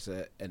 of course,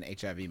 an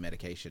HIV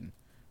medication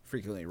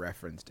frequently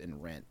referenced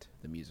in Rent,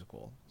 the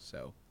musical.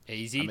 So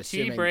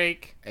AZT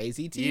break.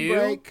 AZT you,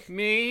 break.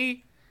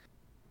 Me.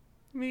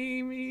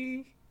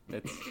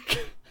 That's...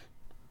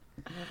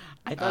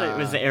 I thought it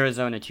was the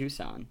Arizona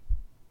Tucson.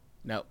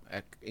 No,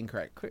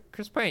 incorrect.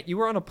 Chris Bryant, you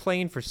were on a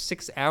plane for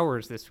 6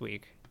 hours this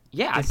week.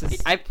 Yeah, This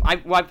is- I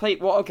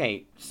played... Well,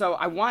 okay, so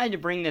I wanted to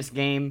bring this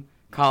game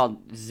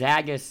called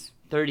Zagus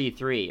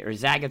 33, or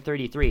Zaga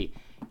 33.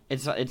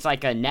 It's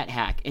like a net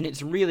hack, and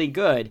it's really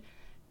good,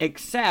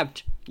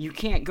 except you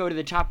can't go to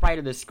the top right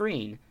of the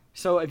screen.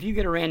 So if you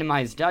get a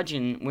randomized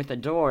dungeon with a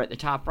door at the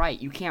top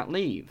right, you can't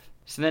leave.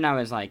 So then I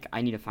was like,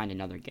 I need to find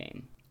another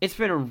game. It's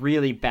been a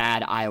really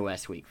bad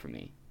iOS week for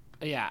me.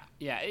 Yeah,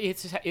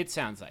 it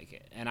sounds like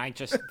it. And I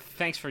just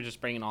thanks for just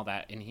bringing all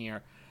that in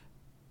here.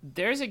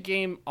 There's a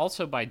game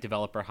also by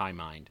developer High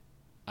Mind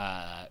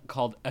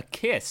called A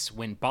Kiss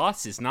When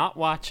Boss Is Not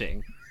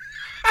Watching.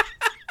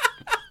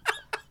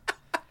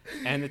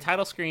 And the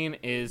title screen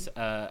is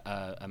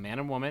a man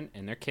and woman,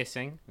 and they're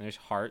kissing. And there's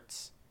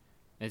hearts.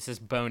 And it says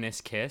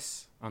bonus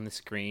kiss on the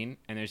screen.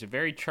 And there's a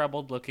very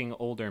troubled-looking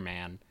older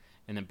man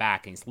in the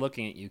back, and he's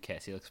looking at you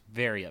kiss. He looks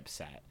very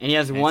upset. And he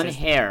has one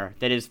hair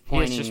that is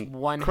pointing just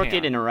one crooked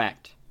hair. and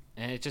erect.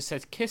 And it just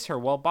says, kiss her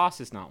while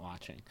boss is not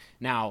watching.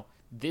 Now,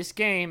 this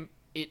game,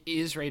 it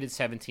is rated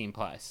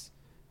 17+.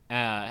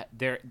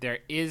 There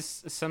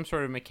is some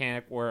sort of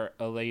mechanic where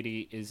a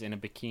lady is in a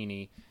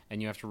bikini,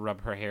 and you have to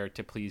rub her hair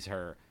to please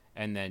her.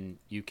 And then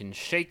you can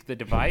shake the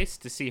device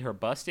to see her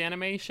bust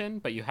animation,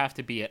 but you have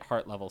to be at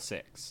heart level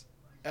 6.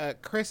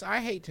 Chris, I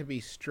hate to be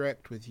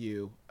strict with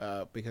you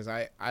because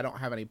I don't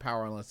have any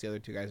power unless the other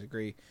two guys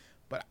agree,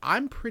 but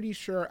I'm pretty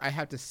sure I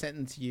have to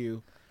sentence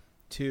you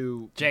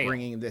to Jail.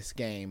 bringing this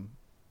game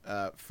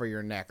for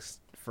next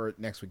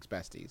week's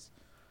Besties.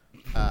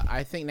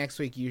 I think next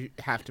week you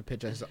have to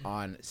pitch us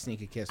on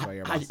Sneak a Kiss while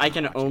you're I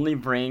can only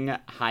bring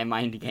High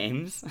Mind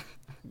games.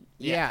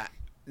 Yeah,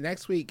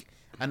 next week,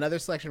 another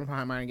selection from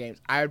High Mind Games.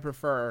 I would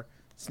prefer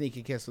Sneak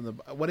a Kiss on the...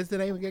 What is the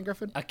name again,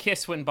 Griffin? A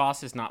Kiss When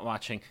Boss Is Not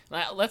Watching.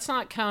 Let's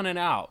not count it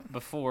out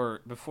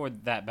before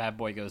that bad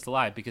boy goes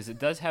live, because it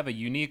does have a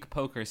unique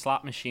poker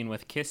slot machine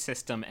with kiss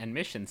system and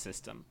mission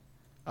system.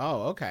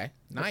 Oh, okay.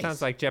 That Nice.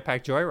 sounds like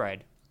Jetpack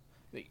Joyride.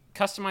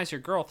 Customize your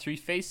girl, 3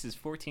 faces,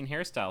 14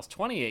 hairstyles,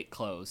 28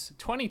 clothes,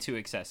 22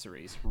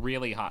 accessories,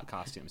 really hot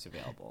costumes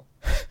available.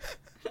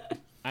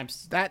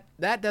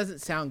 That doesn't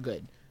sound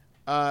good.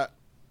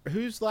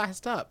 Who's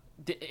last up?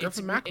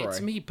 Griffin McElroy.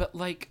 It's me, but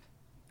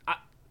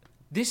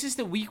this is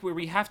the week where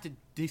we have to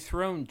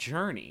dethrone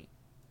Journey.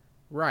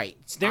 Right.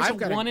 There's a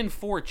 1 in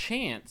 4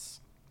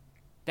 chance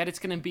that it's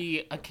going to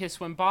be A Kiss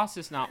When Boss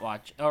Is Not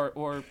Watch,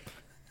 or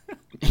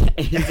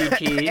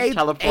AZT,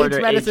 Teleporter,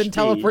 AIDS medicine HD.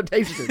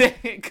 teleportation.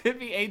 it could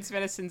be AIDS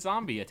Medicine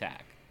Zombie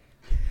Attack.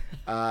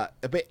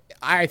 But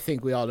I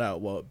think we all know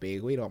it won't be.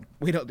 We don't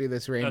do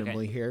this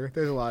randomly here.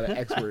 There's a lot of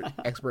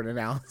expert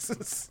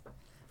analysis.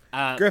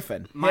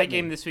 Griffin, My hit me.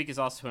 game this week is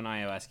also an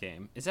iOS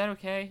game. Is that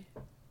okay?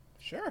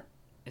 Sure.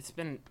 It's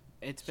been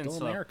Still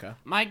slow. America.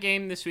 My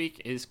game this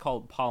week is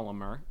called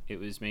Polymer.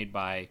 It was made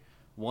by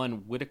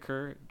one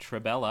Whitaker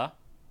Trebella,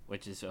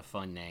 which is a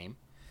fun name.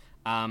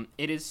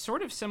 It is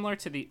sort of similar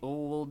to the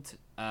old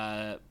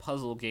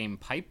puzzle game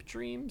Pipe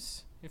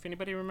Dreams, if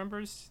anybody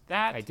remembers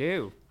that. I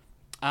do.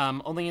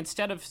 Only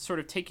instead of sort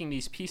of taking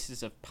these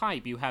pieces of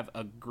pipe, you have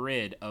a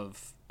grid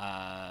of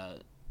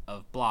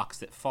blocks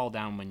that fall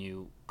down when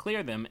you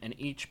clear them, and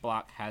each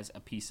block has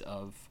a piece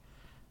of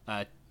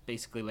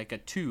basically like a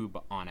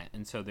tube on it.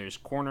 And so there's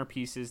corner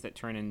pieces that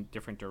turn in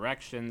different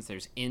directions,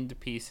 there's end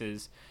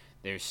pieces,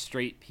 there's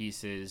straight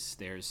pieces,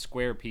 there's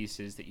square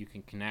pieces that you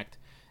can connect,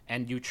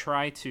 and you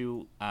try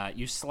to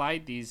you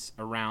slide these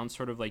around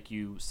sort of like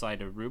you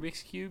slide a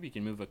Rubik's Cube. You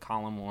can move a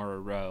column or a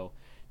row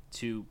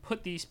to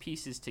put these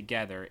pieces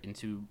together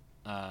into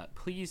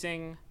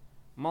pleasing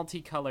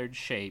multicolored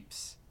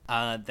shapes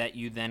that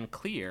you then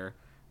clear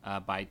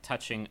by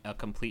touching a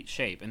complete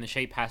shape. And the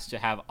shape has to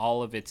have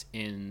all of its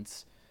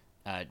ends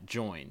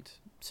joined,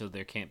 so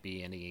there can't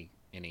be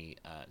any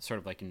sort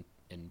of like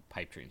in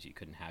Pipe Dreams, you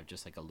couldn't have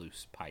just like a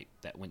loose pipe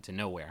that went to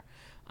nowhere.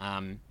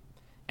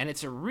 And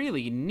it's a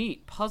really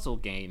neat puzzle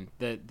game.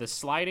 The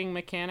sliding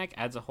mechanic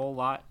adds a whole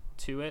lot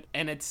to it,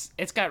 and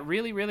it's got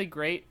really, really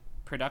great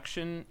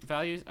production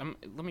values.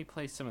 Let me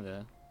play some of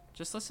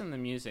just listen to the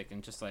music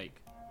and just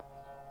like,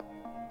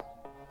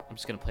 I'm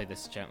just gonna play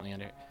this gently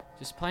under.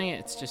 Just playing it,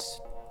 it's just,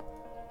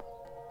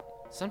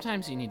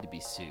 sometimes you need to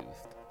be soothed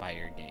by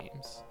your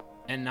games,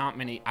 and not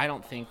many. I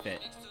don't think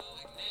that.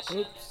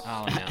 Oops.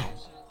 Oh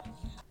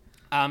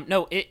no.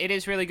 No, it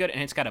is really good,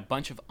 and it's got a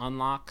bunch of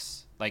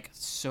unlocks, like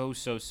so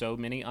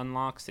many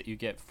unlocks that you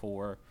get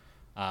for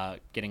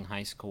getting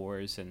high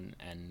scores and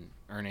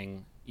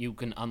earning. You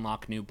can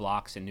unlock new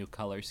blocks and new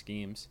color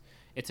schemes.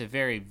 It's a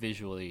very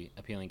visually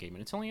appealing game,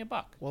 and it's only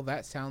 $1. Well,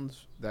 that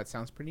sounds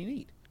pretty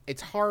neat.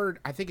 it's hard.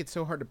 I think it's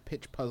so hard to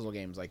pitch puzzle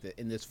games like that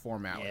in this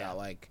format Yeah.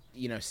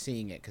 without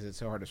seeing it, because it's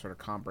so hard to sort of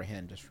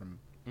comprehend just from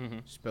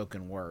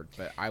spoken word.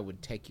 But I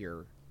would take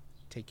your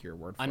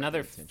word for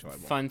Another it. It's enjoyable.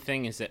 fun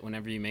thing is that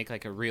whenever you make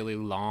like a really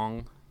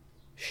long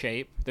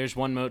shape, there's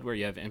one mode where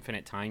you have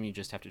infinite time. You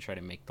just have to try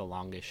to make the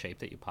longest shape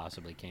that you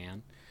possibly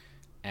can.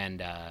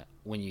 And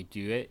when you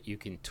do it, you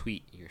can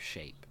tweet your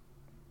shape.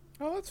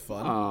 Oh, that's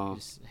fun. Oh.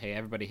 Just, hey,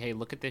 everybody, hey,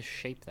 look at this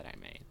shape that I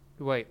made.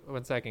 Wait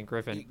 1 second,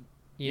 Griffin.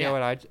 You yeah. know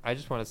what I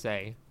just want to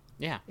say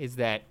Yeah. is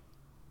that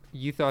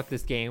you thought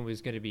this game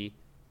was going to be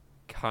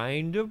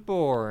kind of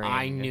boring.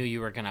 I knew you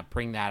were going to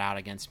bring that out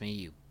against me,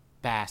 you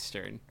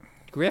bastard.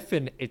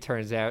 Griffin, it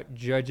turns out,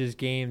 judges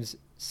games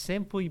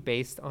simply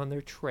based on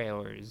their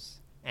trailers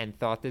and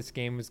thought this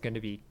game was going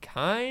to be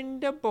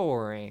kind of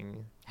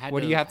boring.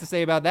 What do you have to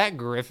say about that,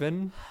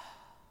 Griffin?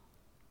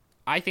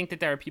 I think that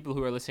there are people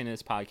who are listening to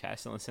this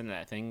podcast and listen to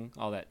that thing,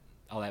 all that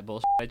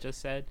bullshit I just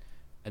said,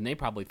 and they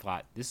probably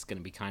thought this is going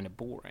to be kind of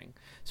boring.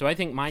 So I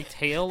think my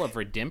tale of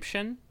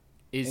redemption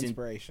is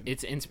Inspiration.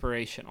 It's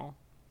inspirational.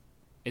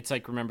 It's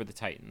like Remember the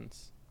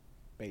Titans.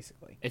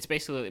 Basically. It's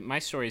basically my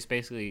story is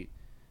basically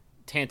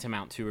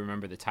tantamount to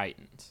Remember the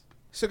Titans.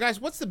 So, guys,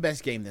 what's the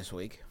best game this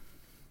week?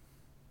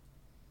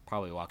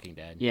 Probably Walking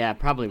Dead. Yeah,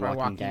 probably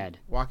Walking Dead.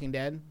 Walking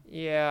Dead.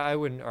 Yeah, I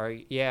wouldn't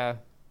argue. Yeah.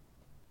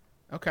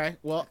 Okay.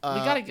 Well,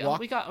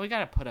 we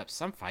gotta put up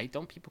some fight.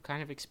 Don't people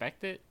kind of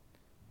expect it?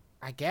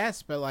 I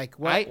guess, but like,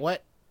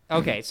 what?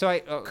 Okay, so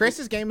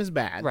Chris's game is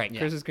bad. right. Yeah.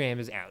 Chris's game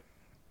is out.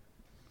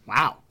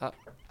 Wow.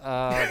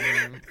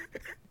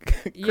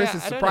 Chris Yeah, is I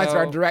don't surprised at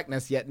our know.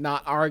 directness, yet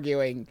not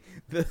arguing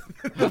the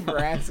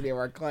veracity of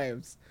our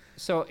claims.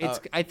 So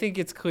I think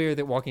it's clear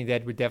that Walking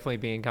Dead would definitely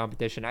be in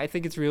competition. I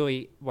think it's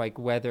really like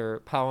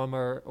whether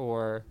Polymer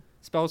or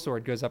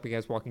Spellsword goes up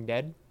against Walking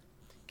Dead.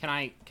 Can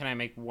I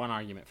make one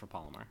argument for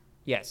Polymer?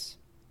 Yes.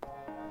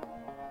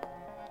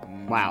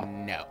 Wow.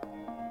 No.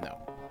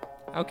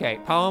 Okay,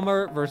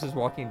 Polymer versus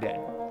Walking Dead.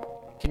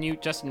 Can you,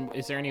 Justin?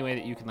 Is there any way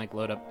that you can like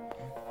load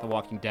up the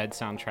Walking Dead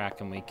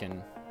soundtrack and we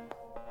can?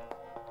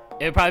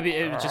 It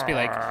would just be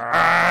like,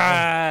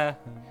 "Ah,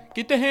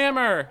 get the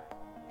hammer.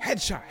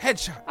 Headshot.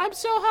 I'm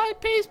so high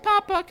paced,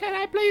 Papa. Can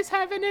I please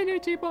have an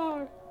energy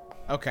bar?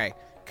 Okay.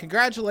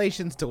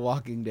 Congratulations to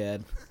Walking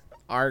Dead,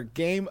 our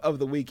game of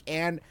the week,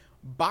 and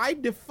by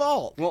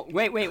default. Well,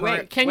 wait.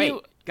 Can wait.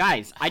 you-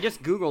 Guys, I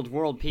just Googled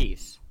world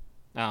peace.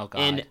 Oh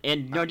God.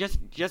 And no,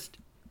 just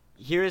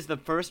here is the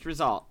first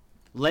result.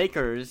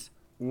 Lakers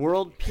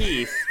world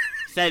peace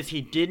says he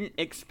didn't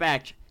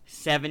expect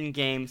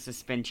 7-game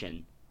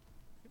suspension.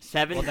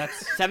 7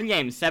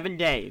 games, 7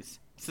 days.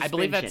 Suspension. I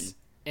believe that's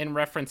in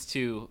reference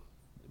to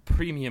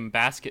premium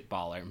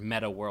basketballer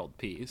Meta World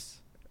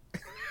Peace.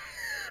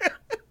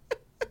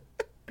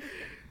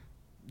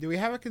 Do we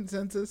have a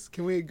consensus?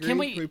 Can we agree? Can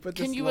we? put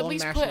this Can you little at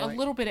least national put a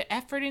little bit of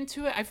effort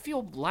into it? I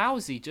feel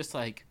lousy. Just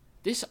like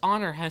this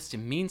honor has to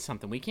mean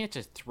something. We can't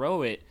just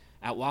throw it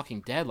at Walking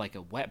Dead like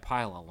a wet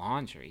pile of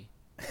laundry.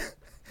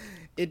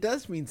 It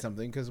does mean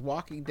something, because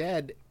Walking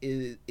Dead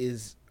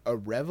is a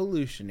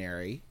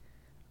revolutionary,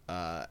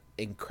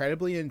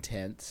 incredibly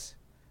intense.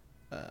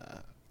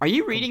 Are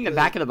you reading the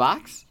back of the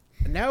box?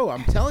 No,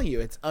 I'm telling you,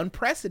 it's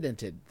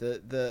unprecedented.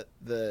 The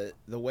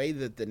way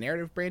that the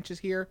narrative branches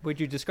here,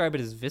 Would you describe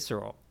it as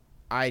visceral?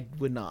 I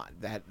would not.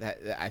 That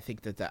I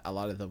think that a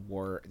lot of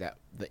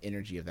the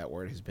energy of that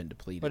word has been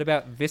depleted. What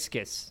about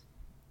viscous?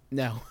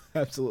 No,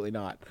 absolutely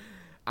not.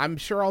 I'm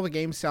sure all the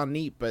games sound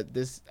neat, but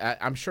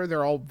I'm sure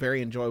they're all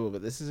very enjoyable.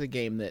 But this is a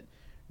game that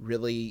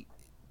really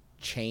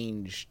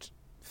changed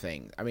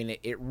things. I mean,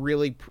 it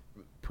really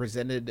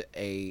presented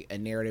a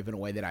narrative in a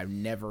way that I've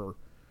never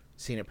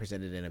seen it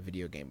presented in a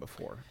video game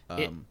before.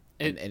 And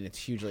it's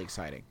hugely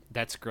exciting.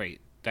 That's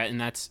great.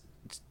 That's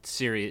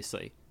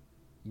seriously,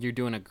 you're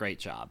doing a great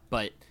job.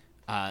 But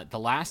the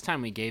last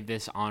time we gave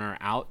this honor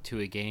out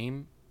to a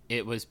game,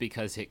 it was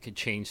because it could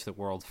change the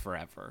world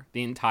forever.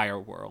 The entire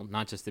world,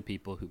 not just the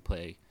people who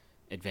play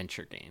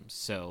adventure games.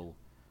 So,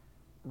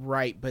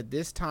 right, but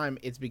this time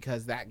it's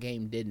because that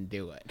game didn't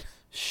do it.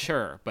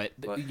 sure, but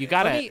you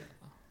gotta.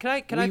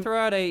 Can I throw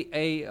out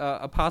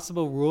a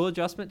possible rule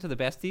adjustment to the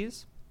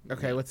besties?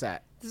 Okay, what's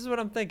that? This is what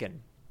I'm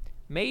thinking.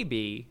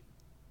 Maybe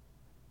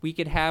we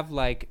could have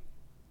like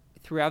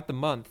throughout the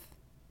month,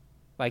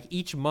 like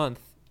each month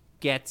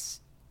gets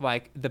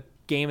like the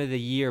game of the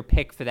year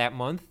pick for that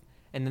month,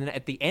 and then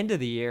at the end of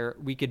the year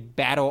we could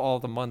battle all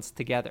the months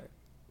together.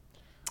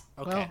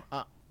 Okay.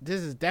 Well, this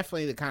is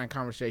definitely the kind of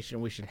conversation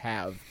we should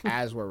have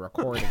as we're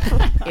recording.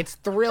 It's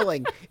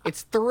thrilling.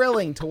 It's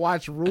thrilling to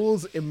watch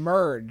rules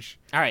emerge.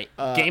 All right.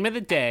 Game of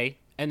the day.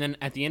 And then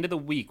at the end of the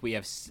week, we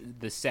have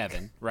the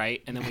 7,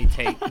 right? And then we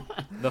take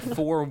the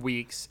 4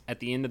 weeks at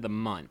the end of the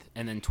month,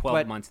 and then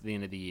 12 months at the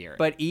end of the year.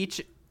 But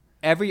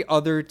every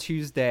other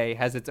Tuesday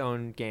has its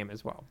own game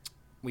as well.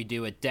 We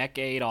do a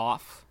decade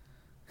off.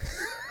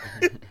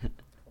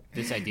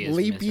 This idea is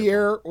Leap miserable.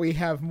 year, we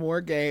have more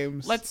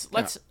games. Let's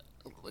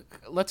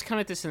come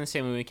at this in the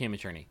same way we came at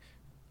Journey.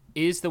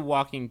 Is The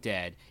Walking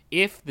Dead,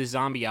 if the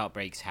zombie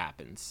outbreaks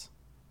happens,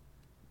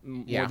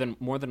 more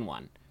than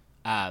one,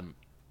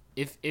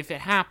 If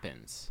it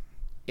happens,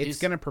 It's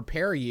going to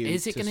prepare you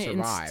is it to going to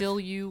survive. instill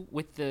you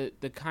with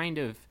the kind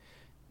of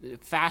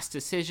fast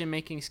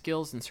decision-making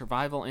skills and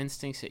survival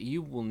instincts that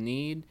you will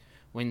need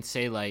when,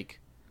 say, like,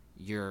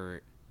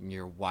 your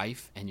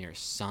wife and your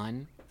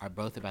son are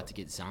both about to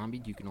get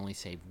zombied? You can only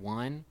save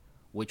one.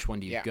 Which one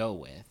do you go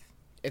with?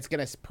 It's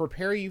going to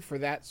prepare you for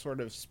that sort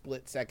of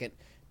split-second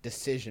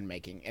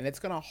decision-making, and it's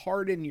going to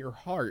harden your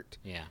heart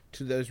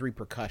to those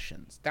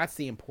repercussions. That's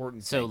the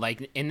important thing. So,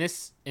 like, in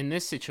this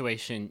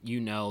situation, you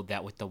know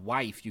that with the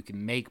wife, you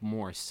can make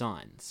more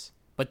sons.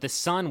 But the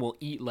son will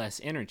eat less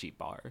energy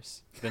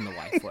bars than the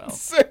wife will.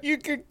 So you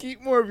can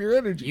keep more of your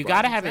energy. You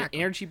got to have an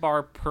energy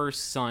bar per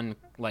son,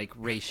 like,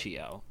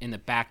 ratio in the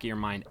back of your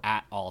mind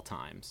at all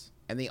times.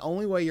 And the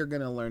only way you're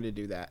going to learn to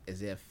do that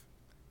is if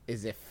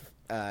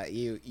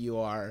you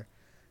are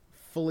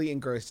fully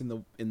engrossed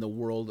in the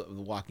world of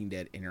the Walking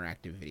Dead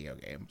interactive video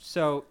game.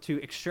 So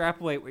to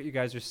extrapolate what you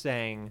guys are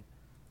saying,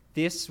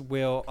 this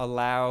will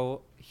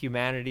allow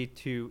humanity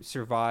to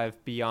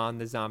survive beyond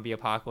the zombie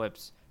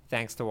apocalypse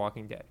thanks to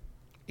Walking Dead.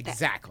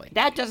 Exactly.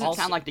 That doesn't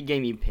sound like the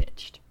game you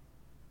pitched.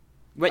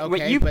 But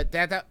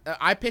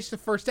I pitched the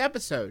first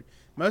episode.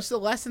 Most of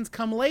the lessons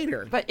come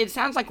later. But it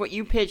sounds like what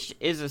you pitched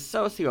is a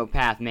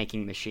sociopath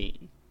making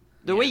machine.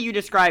 The way you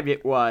described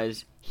it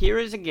was, here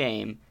is a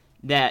game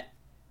that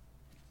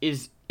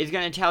is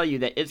going to tell you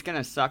that it's going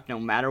to suck no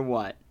matter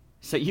what.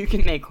 So you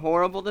can make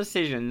horrible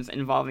decisions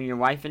involving your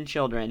wife and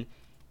children,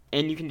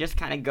 and you can just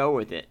kind of go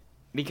with it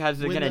because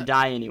they're going to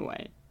die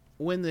anyway.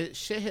 When the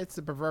shit hits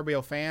the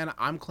proverbial fan,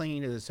 I'm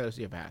clinging to the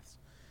sociopaths.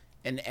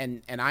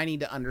 And I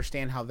need to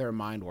understand how their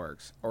mind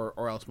works,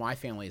 or else my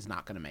family is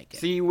not going to make it.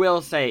 So you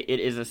will say it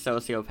is a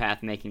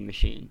sociopath making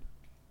machine.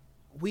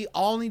 We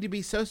all need to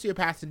be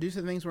sociopaths and do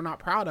some things we're not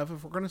proud of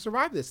if we're going to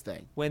survive this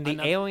thing. When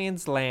the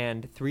aliens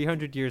land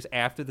 300 years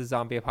after the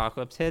zombie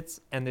apocalypse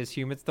hits and there's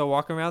humans still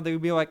walking around, they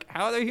would be like,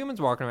 how are there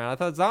humans walking around? I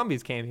thought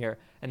zombies came here.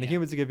 And the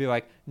humans are going to be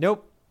like,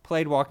 nope,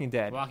 played Walking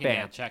Dead. Walking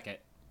Bam. Dead, check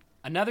it.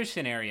 Another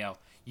scenario,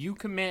 you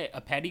commit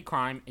a petty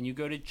crime and you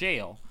go to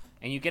jail,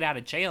 and you get out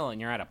of jail and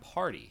you're at a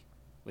party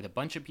with a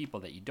bunch of people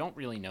that you don't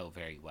really know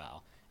very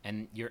well.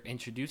 And you're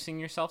introducing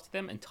yourself to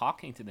them and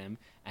talking to them,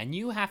 and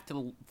you have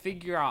to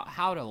figure out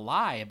how to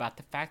lie about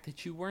the fact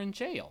that you were in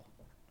jail.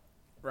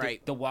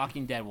 Right. The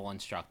Walking Dead will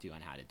instruct you on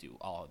how to do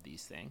all of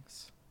these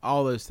things.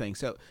 All those things.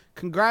 So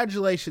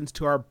congratulations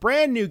to our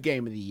brand new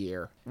game of the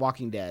year,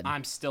 Walking Dead.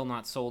 I'm still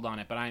not sold on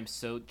it, but I'm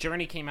so...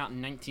 Journey came out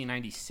in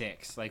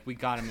 1996. Like, we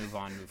gotta move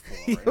forward.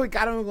 We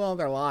gotta move on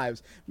with our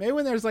lives. Maybe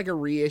when there's like a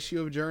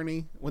reissue of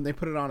Journey, when they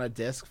put it on a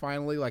disc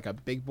finally, like a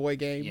big boy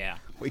game,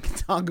 we can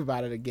talk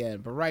about it again.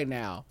 But right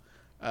now,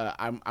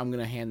 I'm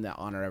gonna hand that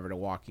honor over to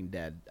Walking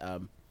Dead.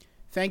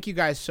 Thank you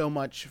guys so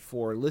much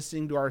for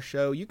listening to our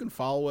show. You can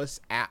follow us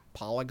at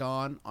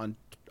Polygon on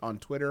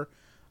Twitter.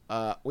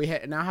 We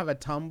now have a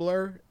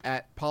Tumblr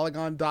at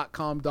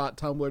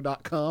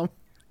polygon.com.tumblr.com,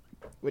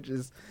 which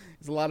is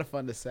a lot of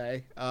fun to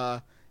say.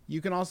 You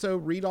can also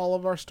read all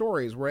of our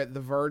stories. We're at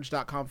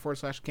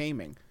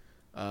theverge.com/gaming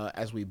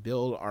as we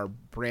build our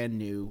brand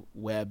new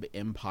web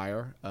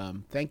empire.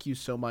 Thank you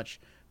so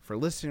much for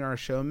listening to our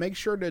show. Make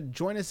sure to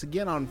join us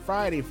again on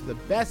Friday for the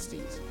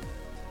Besties,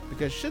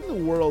 because shouldn't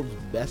the world's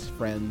best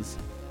friends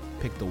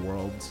pick the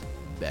world's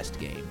best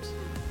games?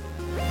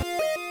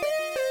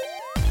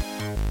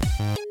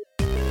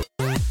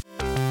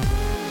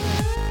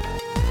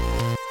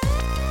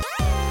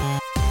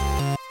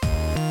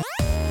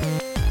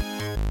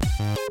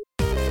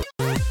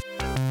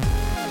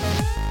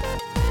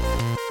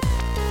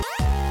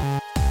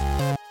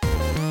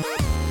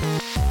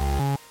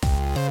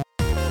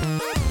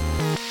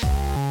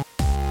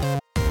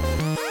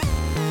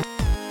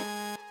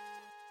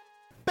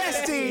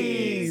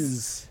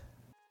 Besties!